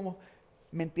mentiras como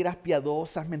mentiras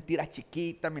piadosas, mentiras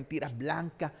chiquitas, mentiras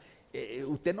blancas.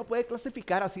 Usted no puede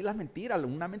clasificar así las mentiras.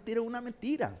 Una mentira es una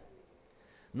mentira.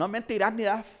 No mentirás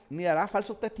ni darás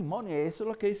falso testimonio. Eso es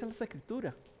lo que dice las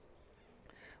Escrituras.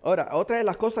 Ahora, otra de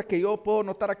las cosas que yo puedo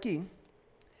notar aquí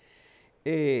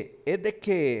es de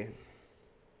que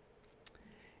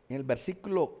en el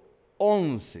versículo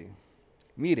 11,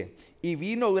 mire, y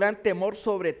vino gran temor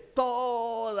sobre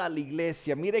toda la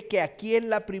iglesia. Mire que aquí es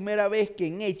la primera vez que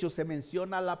en Hechos se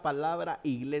menciona la palabra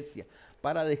iglesia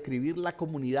para describir la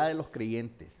comunidad de los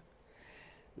creyentes.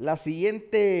 La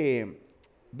siguiente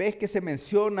vez que se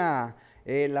menciona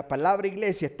la palabra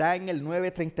iglesia está en el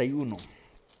 9:31.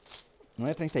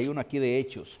 9:31 aquí de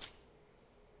Hechos.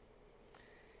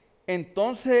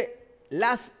 Entonces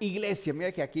las iglesias,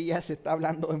 mira que aquí ya se está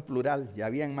hablando en plural, ya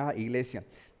habían más iglesias,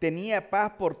 tenía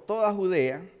paz por toda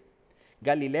Judea,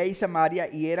 Galilea y Samaria,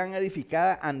 y eran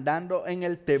edificadas andando en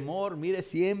el temor, mire,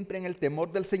 siempre en el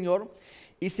temor del Señor,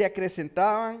 y se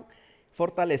acrecentaban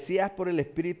fortalecidas por el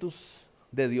Espíritu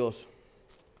de Dios.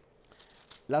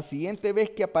 La siguiente vez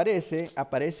que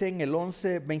aparece en el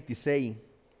 11:26.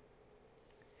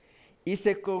 Y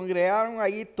se congregaron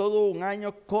allí todo un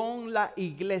año con la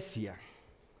iglesia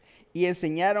y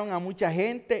enseñaron a mucha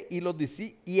gente,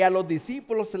 y a los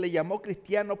discípulos se les llamó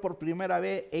cristianos por primera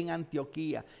vez en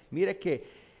Antioquía. Mire que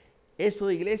eso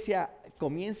de iglesia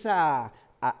comienza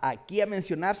aquí a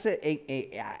mencionarse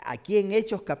aquí en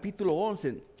Hechos capítulo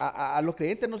 11. A los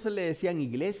creyentes no se les decían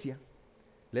iglesia,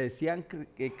 le decían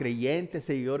creyentes,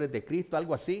 seguidores de Cristo,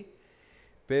 algo así,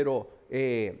 pero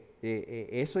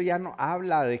eso ya nos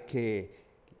habla de que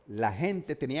la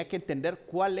gente tenía que entender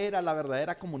cuál era la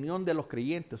verdadera comunión de los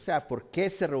creyentes, o sea, por qué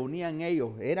se reunían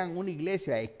ellos. Eran una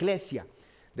iglesia, eclesia,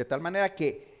 de tal manera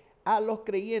que a los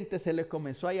creyentes se les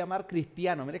comenzó a llamar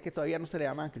cristianos. Mire que todavía no se le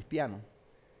llamaban cristianos,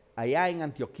 allá en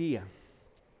Antioquía.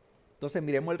 Entonces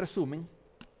miremos el resumen.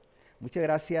 Muchas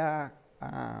gracias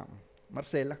a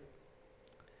Marcela.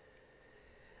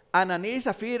 Ananías y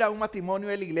Zafira, un matrimonio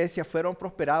de la iglesia, fueron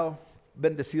prosperados,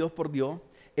 bendecidos por Dios.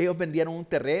 Ellos vendieron un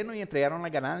terreno y entregaron la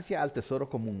ganancia al tesoro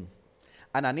común.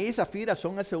 Ananías y Zafira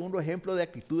son el segundo ejemplo de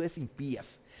actitudes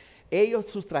impías. Ellos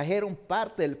sustrajeron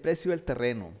parte del precio del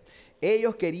terreno.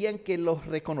 Ellos querían que los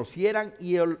reconocieran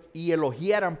y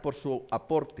elogiaran por su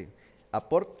aporte,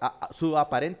 su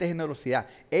aparente generosidad.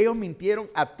 Ellos mintieron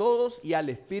a todos y al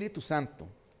Espíritu Santo.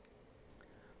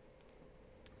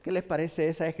 ¿Qué les parece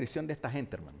esa descripción de esta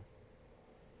gente, hermano?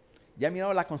 ¿Ya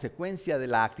miraron la consecuencia de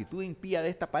la actitud impía de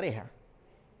esta pareja?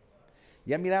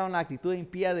 ¿Ya miraron la actitud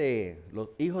impía de los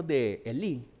hijos de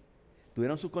Elí?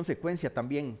 Tuvieron su consecuencia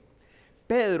también.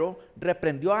 Pedro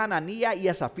reprendió a Ananías y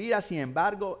a Zafira, sin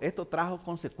embargo, esto trajo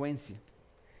consecuencias.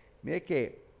 Mire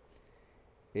que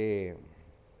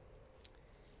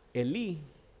Elí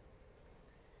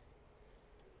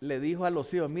le dijo a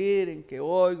los hijos: miren que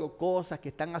oigo cosas que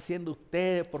están haciendo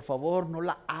ustedes, por favor no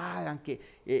las hagan, que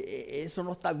eso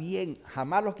no está bien.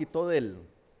 Jamás los quitó del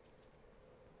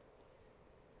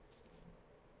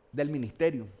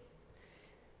ministerio.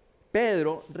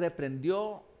 Pedro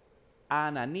reprendió a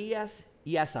Ananías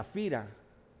y a Zafira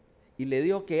y le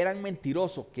dijo que eran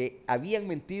mentirosos, que habían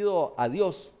mentido a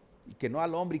Dios y que no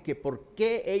al hombre, y que por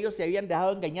qué ellos se habían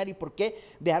dejado engañar y por qué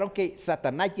dejaron que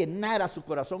Satanás llenara su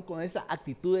corazón con esas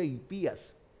actitudes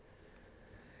impías.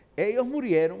 Ellos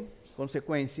murieron,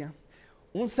 consecuencia.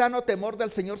 Un sano temor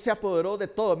del Señor se apoderó de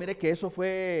todo. Mire que eso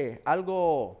fue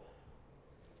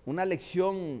una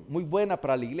lección muy buena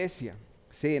para la iglesia.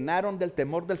 Se llenaron del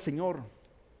temor del Señor.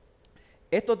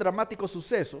 Estos dramáticos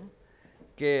sucesos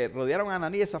que rodearon a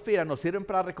Ananías y Zafira nos sirven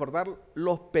para recordar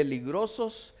los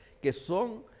peligrosos que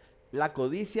son la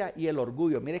codicia y el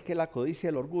orgullo. Mire que la codicia y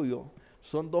el orgullo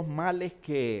son dos males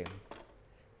que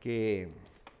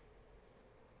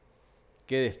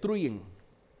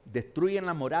destruyen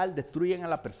la moral, destruyen a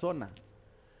la persona.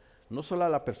 No solo a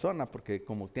la persona, porque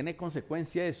como tiene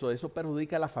consecuencia eso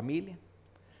perjudica a la familia,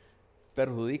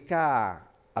 perjudica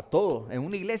a todos. En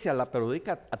una iglesia la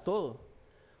perjudica a todos.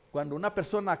 Cuando una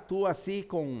persona actúa así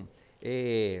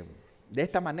de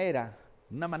esta manera,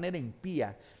 de una manera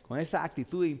impía, con esa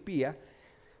actitud impía,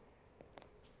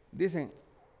 dicen,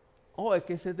 oh, es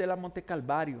que ese es de la Monte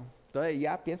Calvario. Entonces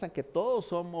ya piensan que todos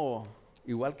somos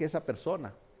igual que esa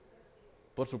persona.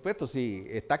 Por supuesto, si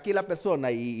está aquí la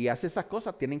persona y hace esas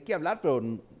cosas, tienen que hablar, pero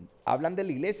hablan de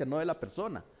la iglesia, no de la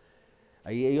persona.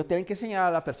 Ahí ellos tienen que enseñar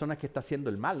a la persona que está haciendo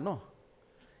el mal, ¿no?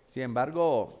 Sin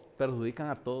embargo, perjudican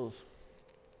a todos.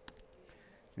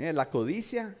 Miren, la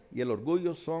codicia y el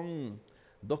orgullo son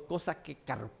dos cosas que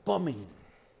carcomen.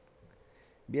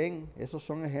 Bien, esos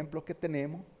son ejemplos que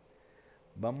tenemos.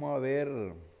 Vamos a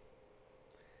ver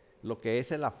lo que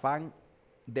es el afán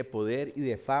de poder y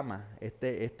de fama.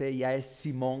 Este ya es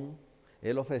Simón.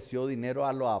 Él ofreció dinero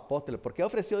a los apóstoles. ¿Por qué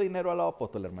ofreció dinero a los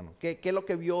apóstoles, hermano? ¿Qué es lo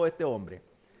que vio este hombre?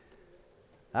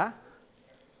 ¿Ah?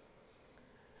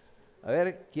 A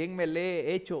ver, ¿quién me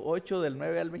lee Hechos 8 del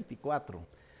 9 al 24?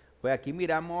 Pues aquí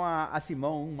miramos a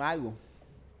Simón, un mago,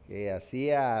 que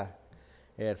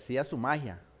ejercía su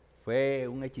magia. Fue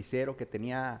un hechicero que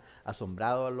tenía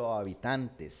asombrado a los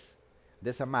habitantes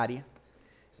de Samaria.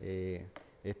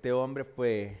 Este hombre,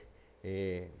 pues,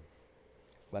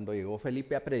 cuando llegó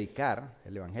Felipe a predicar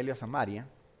el evangelio a Samaria,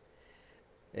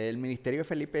 el ministerio de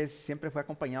Felipe siempre fue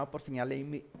acompañado por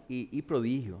señales y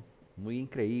prodigios, muy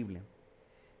increíble.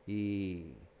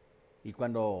 Y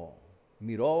cuando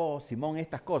miró Simón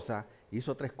estas cosas,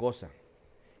 hizo tres cosas.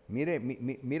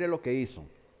 Mire lo que hizo.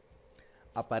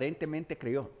 Aparentemente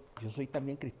creyó, yo soy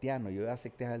también cristiano, yo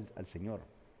acepté al Señor.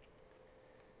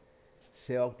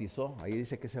 Se bautizó, ahí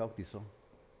dice que se bautizó.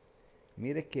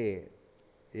 Mire que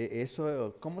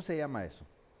eso, ¿cómo se llama eso?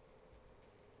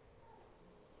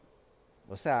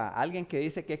 O sea, alguien que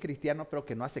dice que es cristiano pero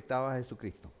que no aceptaba a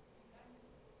Jesucristo.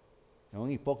 Es un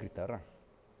hipócrita, ¿verdad?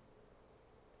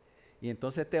 Y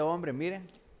entonces este hombre, miren,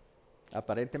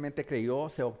 aparentemente creyó,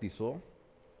 se bautizó.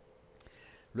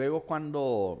 Luego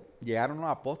cuando llegaron los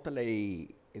apóstoles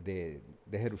de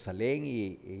Jerusalén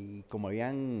y como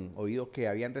habían oído que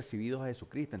habían recibido a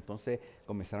Jesucristo, entonces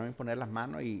comenzaron a imponer las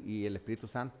manos y el Espíritu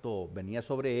Santo venía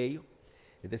sobre ellos.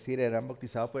 Es decir, eran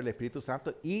bautizados por el Espíritu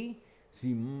Santo y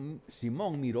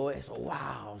Simón miró eso.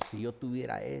 ¡Wow! Si yo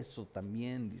tuviera eso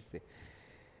también, dice.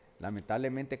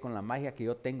 Lamentablemente con la magia que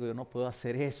yo tengo yo no puedo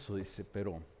hacer eso, dice,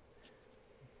 pero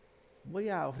voy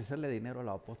a ofrecerle dinero a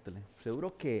los apóstoles.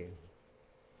 Seguro que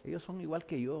ellos son igual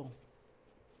que yo,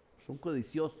 son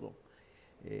codiciosos.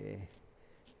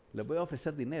 Les voy a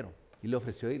ofrecer dinero. Y le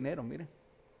ofreció dinero, miren.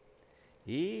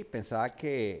 Y pensaba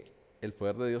que el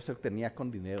poder de Dios se obtenía con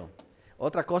dinero.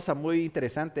 Otra cosa muy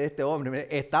interesante de este hombre, mire,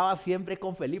 estaba siempre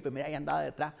con Felipe, mira, ahí andaba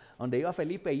detrás. Donde iba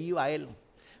Felipe, iba él.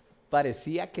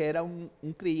 Parecía que era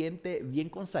un creyente bien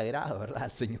consagrado, ¿verdad?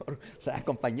 Al Señor, o sea,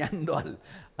 acompañando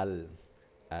al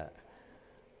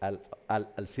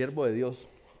siervo de Dios.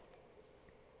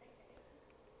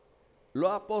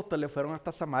 Los apóstoles fueron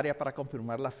hasta Samaria para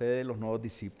confirmar la fe de los nuevos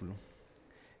discípulos.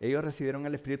 Ellos recibieron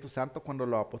el Espíritu Santo cuando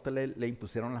los apóstoles le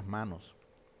impusieron las manos.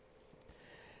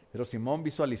 Pero Simón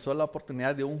visualizó la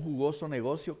oportunidad de un jugoso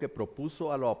negocio que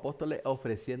propuso a los apóstoles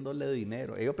ofreciéndole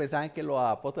dinero. Ellos pensaban que los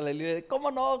apóstoles le dijeron,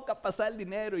 ¿cómo no? Pasar el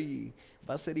dinero y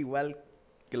va a ser igual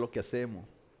que lo que hacemos.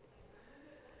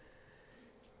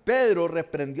 Pedro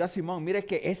reprendió a Simón. Mire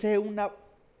que esa es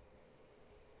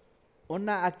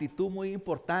una actitud muy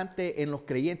importante en los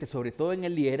creyentes, sobre todo en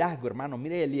el liderazgo, hermano.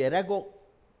 Mire, el liderazgo,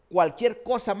 cualquier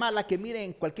cosa mala que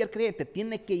miren cualquier creyente,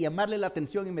 tiene que llamarle la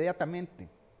atención inmediatamente.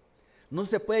 No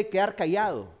se puede quedar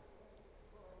callado.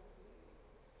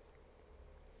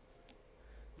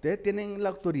 Ustedes tienen la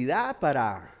autoridad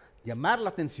para llamar la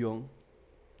atención.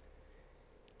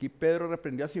 Aquí Pedro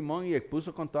reprendió a Simón y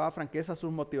expuso con toda franqueza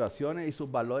sus motivaciones y sus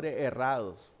valores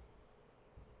errados.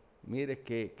 Mire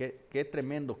qué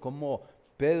tremendo cómo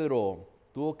Pedro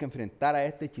tuvo que enfrentar a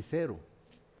este hechicero.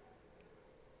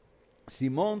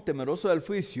 Simón, temeroso del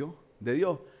juicio de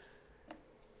Dios.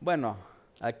 Bueno,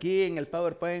 aquí en el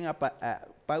PowerPoint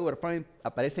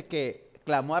aparece que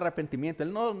clamó arrepentimiento.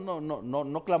 Él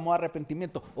no clamó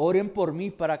arrepentimiento. Oren por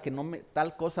mí para que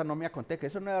tal cosa no me acontezca.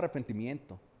 Eso no es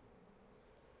arrepentimiento.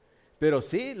 Pero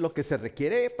sí, lo que se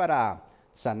requiere para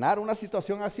sanar una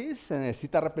situación así, se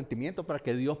necesita arrepentimiento para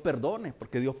que Dios perdone,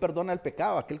 porque Dios perdona el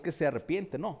pecado, aquel que se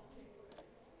arrepiente, no.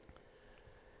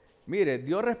 Mire,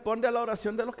 Dios responde a la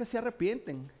oración de los que se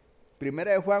arrepienten.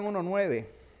 Primera de Juan 1:9.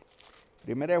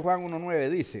 Primera de Juan 1:9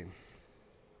 dice,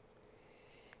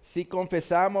 si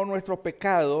confesamos nuestro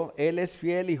pecado, Él es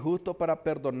fiel y justo para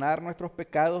perdonar nuestros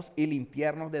pecados y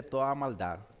limpiarnos de toda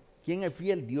maldad. ¿Quién es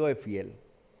fiel? Dios es fiel.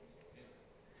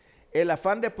 El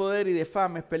afán de poder y de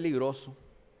fama es peligroso.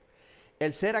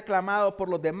 El ser aclamado por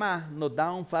los demás nos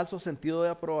da un falso sentido de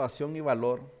aprobación y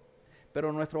valor,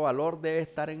 pero nuestro valor debe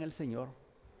estar en el Señor.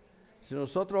 Si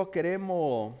nosotros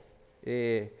queremos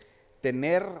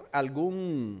tener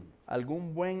algún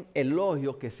buen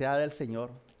elogio que sea del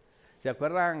Señor. ¿Se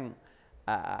acuerdan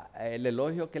el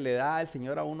elogio que le da el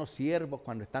Señor a unos siervos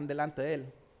cuando están delante de Él?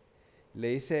 Le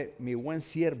dice, mi buen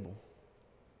siervo,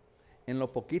 en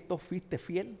lo poquito fuiste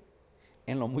fiel,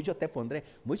 en lo mucho te pondré.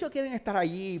 Muchos quieren estar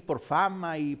allí por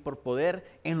fama y por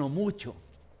poder en lo mucho.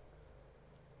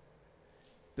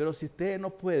 Pero si ustedes no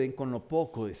pueden con lo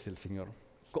poco, dice el Señor,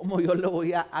 ¿cómo yo le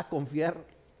voy a confiar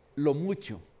lo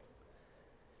mucho?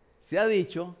 Se ha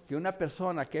dicho que una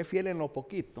persona que es fiel en lo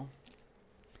poquito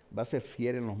va a ser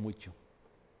fiel en lo mucho.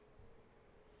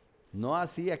 No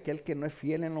así aquel que no es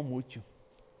fiel en lo mucho,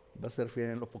 va a ser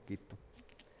fiel en lo poquito.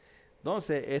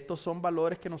 Entonces, estos son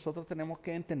valores que nosotros tenemos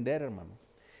que entender, hermano,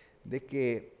 de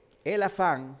que el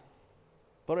afán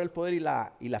por el poder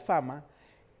y la fama,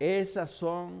 esas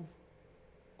son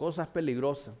cosas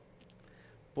peligrosas,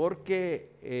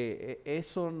 porque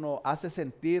eso nos hace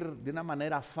sentir de una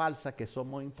manera falsa que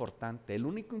somos importantes. El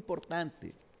único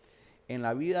importante en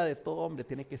la vida de todo hombre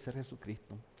tiene que ser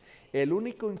Jesucristo. El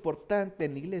único importante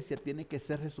en la iglesia tiene que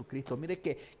ser Jesucristo. Mire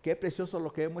qué precioso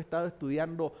lo que hemos estado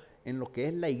estudiando en lo que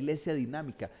es la iglesia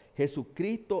dinámica.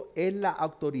 Jesucristo es la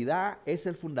autoridad, es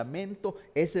el fundamento,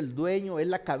 es el dueño, es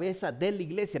la cabeza de la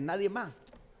iglesia, nadie más.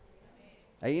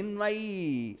 Ahí no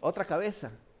hay otra cabeza.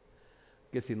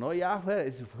 Que si no ya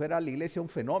si fuera la iglesia un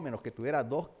fenómeno, que tuviera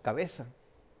dos cabezas.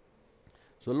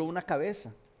 Solo una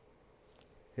cabeza,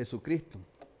 Jesucristo.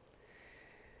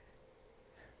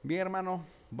 Bien, hermano,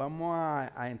 vamos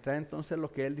a entrar entonces en lo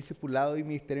que es el discipulado y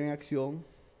ministerio en acción.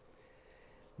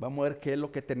 Vamos a ver qué es lo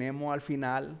que tenemos al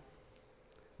final.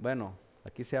 Bueno,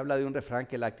 aquí se habla de un refrán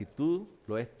que la actitud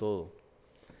lo es todo.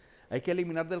 Hay que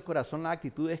eliminar del corazón las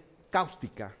actitudes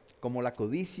cáusticas, como la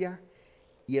codicia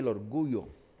y el orgullo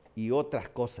y otras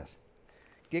cosas.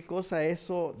 ¿Qué cosa es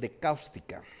eso de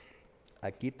cáustica?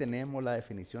 Aquí tenemos la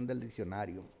definición del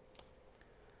diccionario.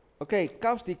 Ok,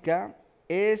 cáustica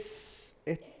es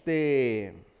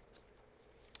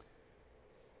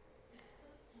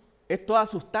es toda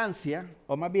sustancia,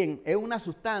 o más bien, es una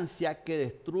sustancia que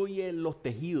destruye los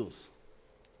tejidos.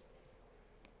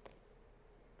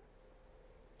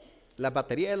 Las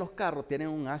baterías de los carros tienen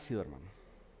un ácido, hermano.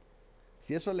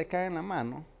 Si eso le cae en la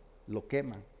mano, lo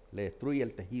quema, le destruye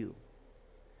el tejido.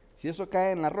 Si eso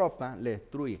cae en la ropa, le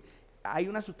destruye. Hay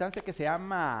una sustancia que se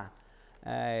llama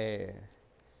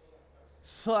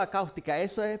soda cáustica.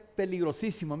 Eso es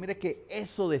peligrosísimo. Mire que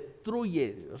eso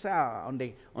destruye, o sea,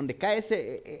 donde cae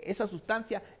esa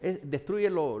sustancia, destruye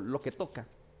lo que toca.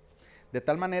 De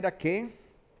tal manera que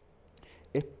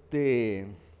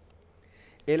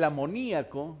el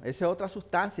amoníaco, esa es otra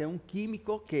sustancia, es un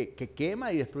químico que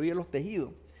quema y destruye los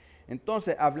tejidos.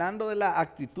 Entonces, hablando de las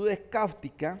actitudes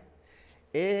cáusticas,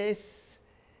 se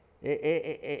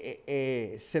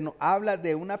nos habla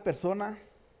de una persona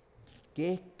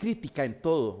que es crítica en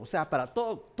todo, o sea, para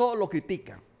todo lo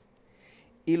critica.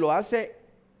 Y lo hace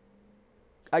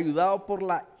ayudado por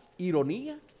la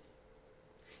ironía,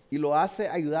 y lo hace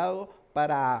ayudado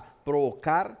para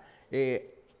provocar,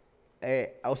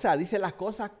 o sea, dice las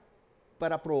cosas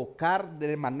para provocar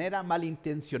de manera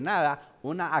malintencionada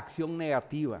una acción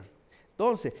negativa.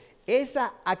 Entonces,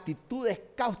 esa actitud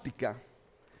cáustica,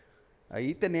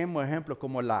 ahí tenemos ejemplos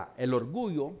como el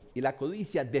orgullo y la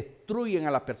codicia, destruyen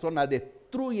a la persona,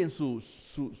 destruyen su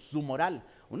moral.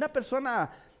 Una persona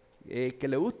que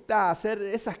le gusta hacer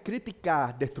esas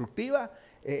críticas destructivas,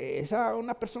 esa es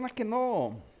una persona que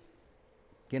no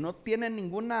tiene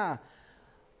ninguna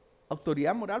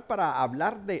autoridad moral para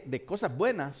hablar de cosas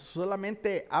buenas,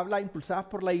 solamente habla impulsadas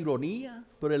por la ironía,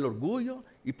 por el orgullo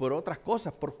y por otras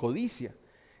cosas, por codicia.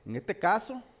 En este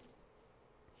caso,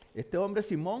 este hombre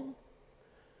Simón,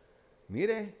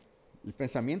 mire, el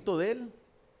pensamiento de él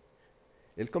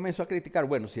comenzó a criticar,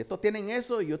 bueno, si estos tienen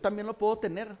eso, yo también lo puedo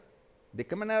tener. ¿De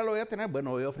qué manera lo voy a tener?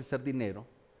 Bueno, voy a ofrecer dinero.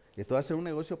 Esto va a ser un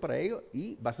negocio para ellos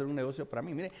y va a ser un negocio para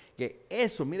mí. Mire, que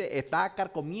eso, mire, está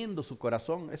carcomiendo su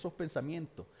corazón, esos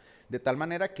pensamientos. De tal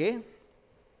manera que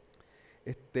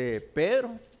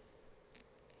Pedro,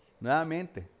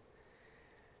 nuevamente,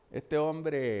 este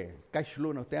hombre, Cash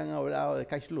Luna, ustedes han hablado de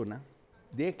Cash Luna,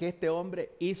 dice que este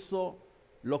hombre hizo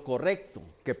lo correcto,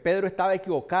 que Pedro estaba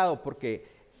equivocado porque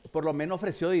por lo menos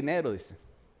ofreció dinero, dice.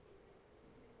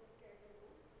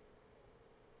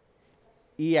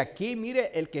 Y aquí,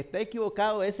 mire, el que está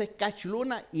equivocado ese es Cash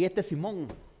Luna y este Simón,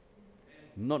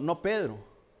 no Pedro.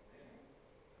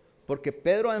 Porque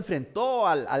Pedro enfrentó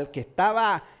al que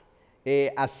estaba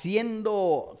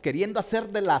queriendo hacer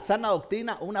de la sana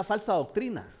doctrina una falsa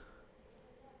doctrina.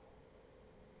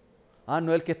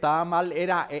 No, el que estaba mal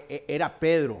era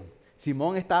Pedro.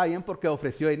 Simón estaba bien porque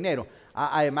ofreció dinero.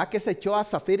 Además que se echó a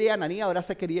Zafira y a Ananías, ahora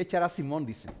se quería echar a Simón,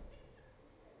 dice.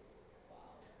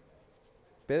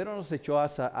 Pedro no se echó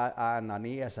a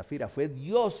Ananías y a Zafira, fue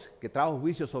Dios que trajo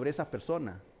juicio sobre esas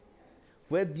personas.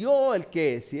 Fue Dios el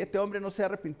que, si este hombre no se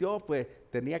arrepintió, pues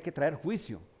tenía que traer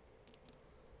juicio.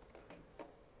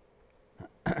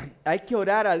 Hay que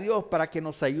orar a Dios para que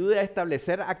nos ayude a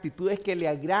establecer actitudes que le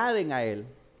agraden a Él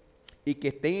y que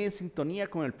estén en sintonía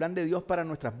con el plan de Dios para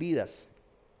nuestras vidas.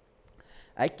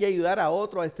 Hay que ayudar a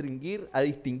otros a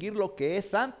distinguir lo que es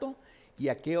santo y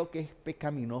aquello que es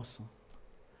pecaminoso.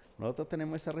 Nosotros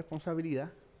tenemos esa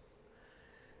responsabilidad.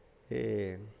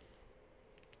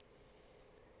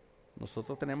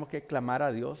 Nosotros tenemos que clamar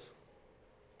a Dios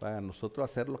para nosotros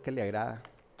hacer lo que le agrada.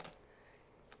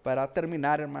 Para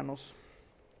terminar, hermanos,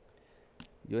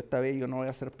 esta vez yo no voy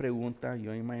a hacer preguntas.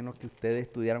 Yo imagino que ustedes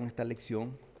estudiaron esta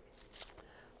lección.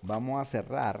 Vamos a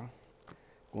cerrar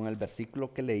con el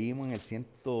versículo que leímos en el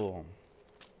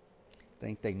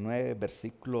 139,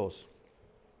 versículos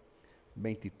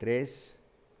 23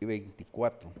 y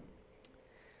 24.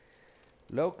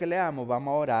 Luego que leamos,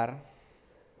 vamos a orar.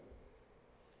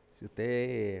 Si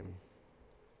usted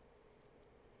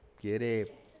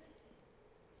quiere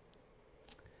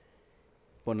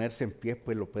ponerse en pie,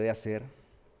 pues lo puede hacer.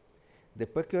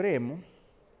 Después que oremos,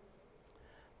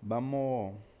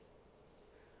 vamos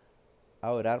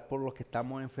a orar por los que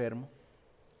estamos enfermos.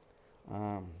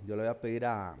 Yo le voy a pedir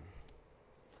a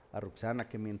Roxana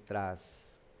que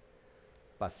mientras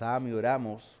pasamos y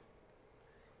oramos,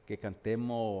 que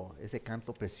cantemos ese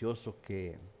canto precioso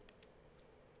que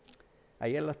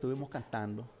ayer la estuvimos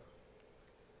cantando.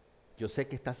 Yo sé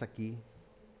que estás aquí.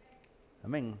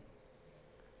 Amén.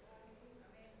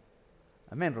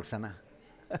 Amén, Roxana.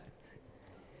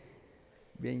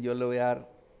 Bien, yo le voy a dar,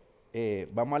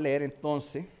 vamos a leer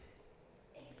entonces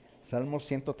Salmo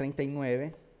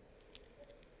 139.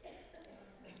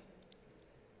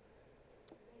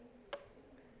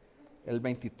 El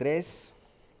 23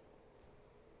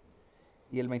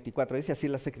 y el 24, dice así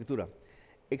las escrituras.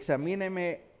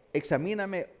 Examíname,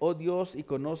 oh Dios, y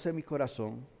conoce mi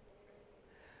corazón.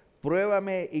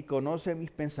 Pruébame y conoce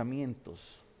mis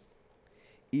pensamientos.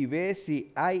 Y ve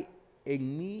si hay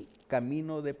en mí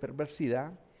camino de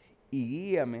perversidad y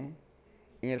guíame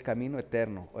en el camino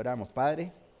eterno. Oramos,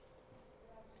 Padre.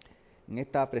 En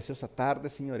esta preciosa tarde,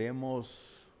 Señor,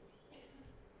 hemos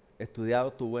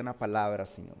estudiado tu buena palabra,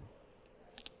 Señor.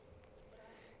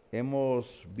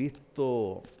 Hemos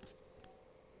visto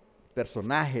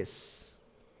personajes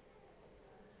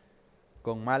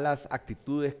con malas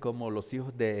actitudes como los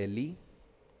hijos de Elí,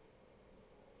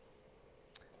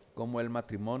 como el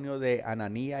matrimonio de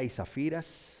Ananías y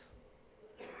Zafiras,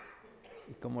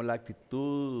 y como la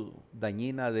actitud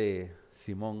dañina de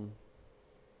Simón.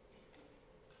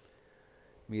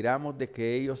 Miramos de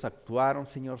que ellos actuaron,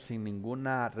 Señor, sin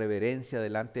ninguna reverencia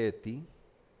delante de ti.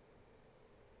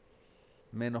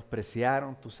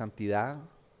 Menospreciaron tu santidad.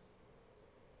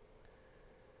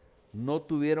 No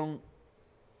tuvieron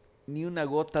ni una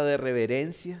gota de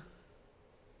reverencia.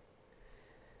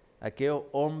 Aquellos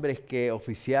hombres que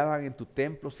oficiaban en tu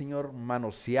templo, Señor,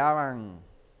 manoseaban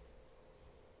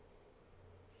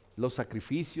los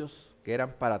sacrificios que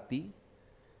eran para ti.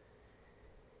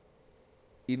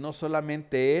 Y no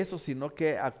solamente eso, sino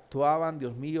que actuaban,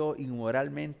 Dios mío,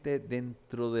 inmoralmente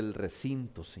dentro del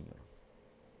recinto, Señor.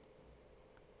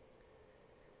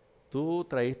 Tú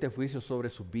traíste juicio sobre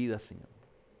sus vidas, Señor.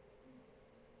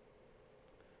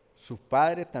 Sus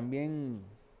padres también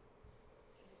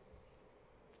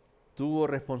tuvo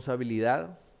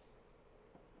responsabilidad.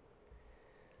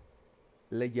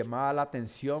 Les llamaba la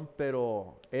atención,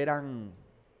 pero eran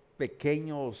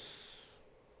pequeños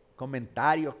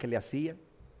comentarios que le hacían.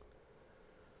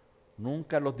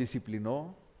 Nunca los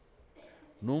disciplinó,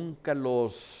 nunca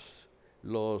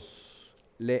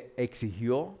le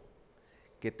exigió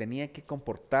que tenían que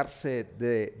comportarse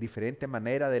de diferente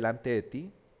manera delante de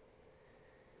ti,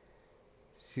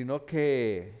 sino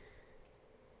que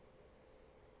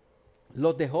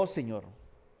los dejó, Señor.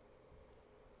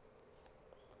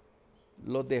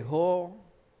 Los dejó,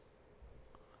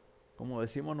 como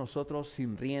decimos nosotros,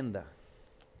 sin rienda.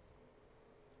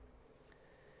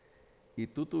 Y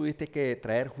tú tuviste que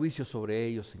traer juicio sobre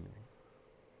ellos, Señor.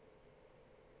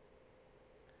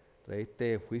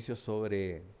 Traíste juicio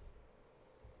sobre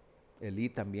Elí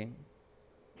también.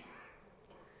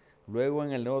 Luego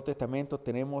en el Nuevo Testamento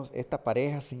tenemos esta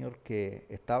pareja, Señor, que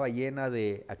estaba llena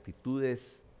de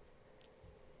actitudes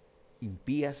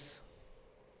impías,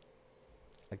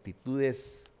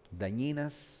 actitudes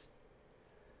dañinas,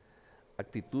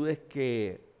 actitudes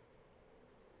que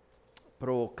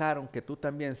provocaron que tú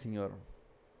también, Señor,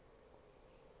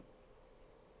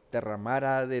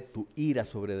 derramara de tu ira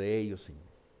sobre de ellos, Señor.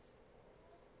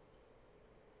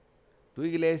 Tu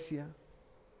iglesia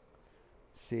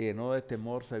se llenó de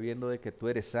temor sabiendo de que tú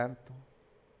eres santo,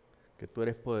 que tú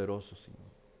eres poderoso,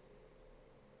 Señor.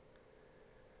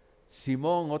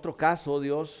 Simón, otro caso,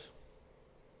 Dios,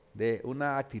 de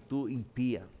una actitud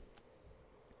impía.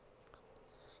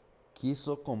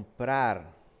 Quiso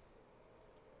comprar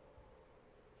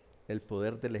el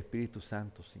poder del Espíritu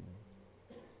Santo, Señor.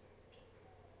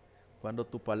 Cuando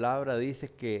tu palabra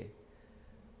dice que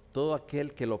todo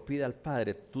aquel que lo pida al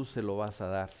Padre, tú se lo vas a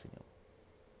dar, Señor.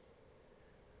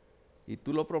 Y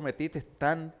tú lo prometiste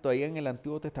tanto ahí en el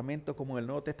Antiguo Testamento como en el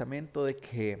Nuevo Testamento de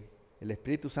que el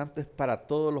Espíritu Santo es para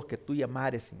todos los que tú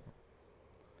llamares, Señor.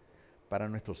 Para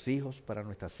nuestros hijos, para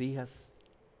nuestras hijas,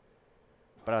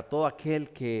 para todo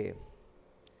aquel que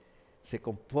se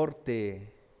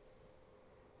comporte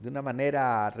de una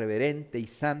manera reverente y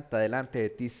santa delante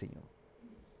de ti, Señor.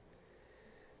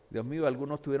 Dios mío,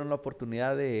 algunos tuvieron la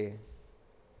oportunidad de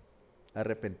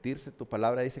arrepentirse. Tu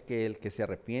palabra dice que el que se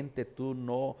arrepiente, tú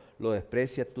no lo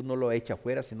desprecias, tú no lo echas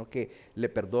fuera, sino que le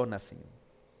perdonas, Señor.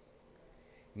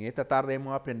 En esta tarde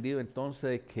hemos aprendido entonces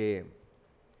de que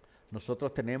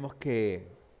nosotros tenemos que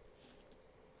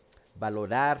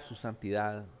valorar su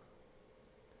santidad,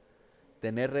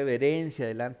 tener reverencia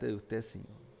delante de usted,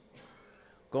 Señor.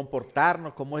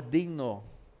 Comportarnos como es digno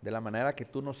de la manera que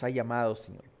tú nos has llamado,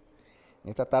 Señor. En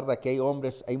esta tarde aquí hay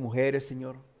hombres, hay mujeres,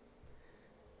 Señor,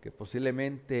 que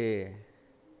posiblemente,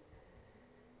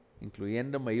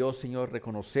 incluyéndome yo, Señor,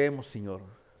 reconocemos, Señor,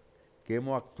 que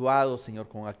hemos actuado, Señor,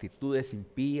 con actitudes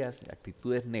impías,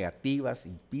 actitudes negativas,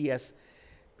 impías,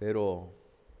 pero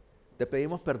te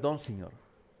pedimos perdón, Señor,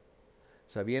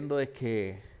 sabiendo de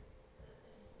que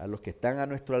a los que están a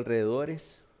nuestros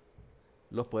alrededores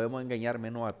los podemos engañar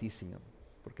menos a ti, Señor,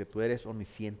 porque tú eres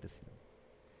omnisciente, Señor.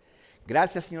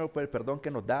 Gracias, Señor, por el perdón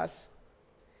que nos das.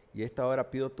 Y esta hora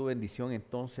pido tu bendición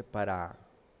entonces para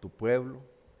tu pueblo,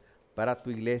 para tu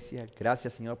iglesia.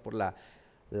 Gracias, Señor, por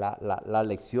la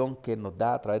lección que nos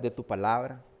da a través de tu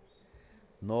palabra.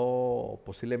 No,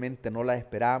 posiblemente no la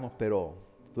esperamos, pero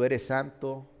tú eres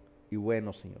santo y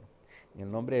bueno, Señor. En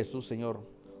el nombre de Jesús, Señor,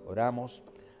 oramos.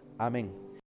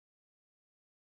 Amén.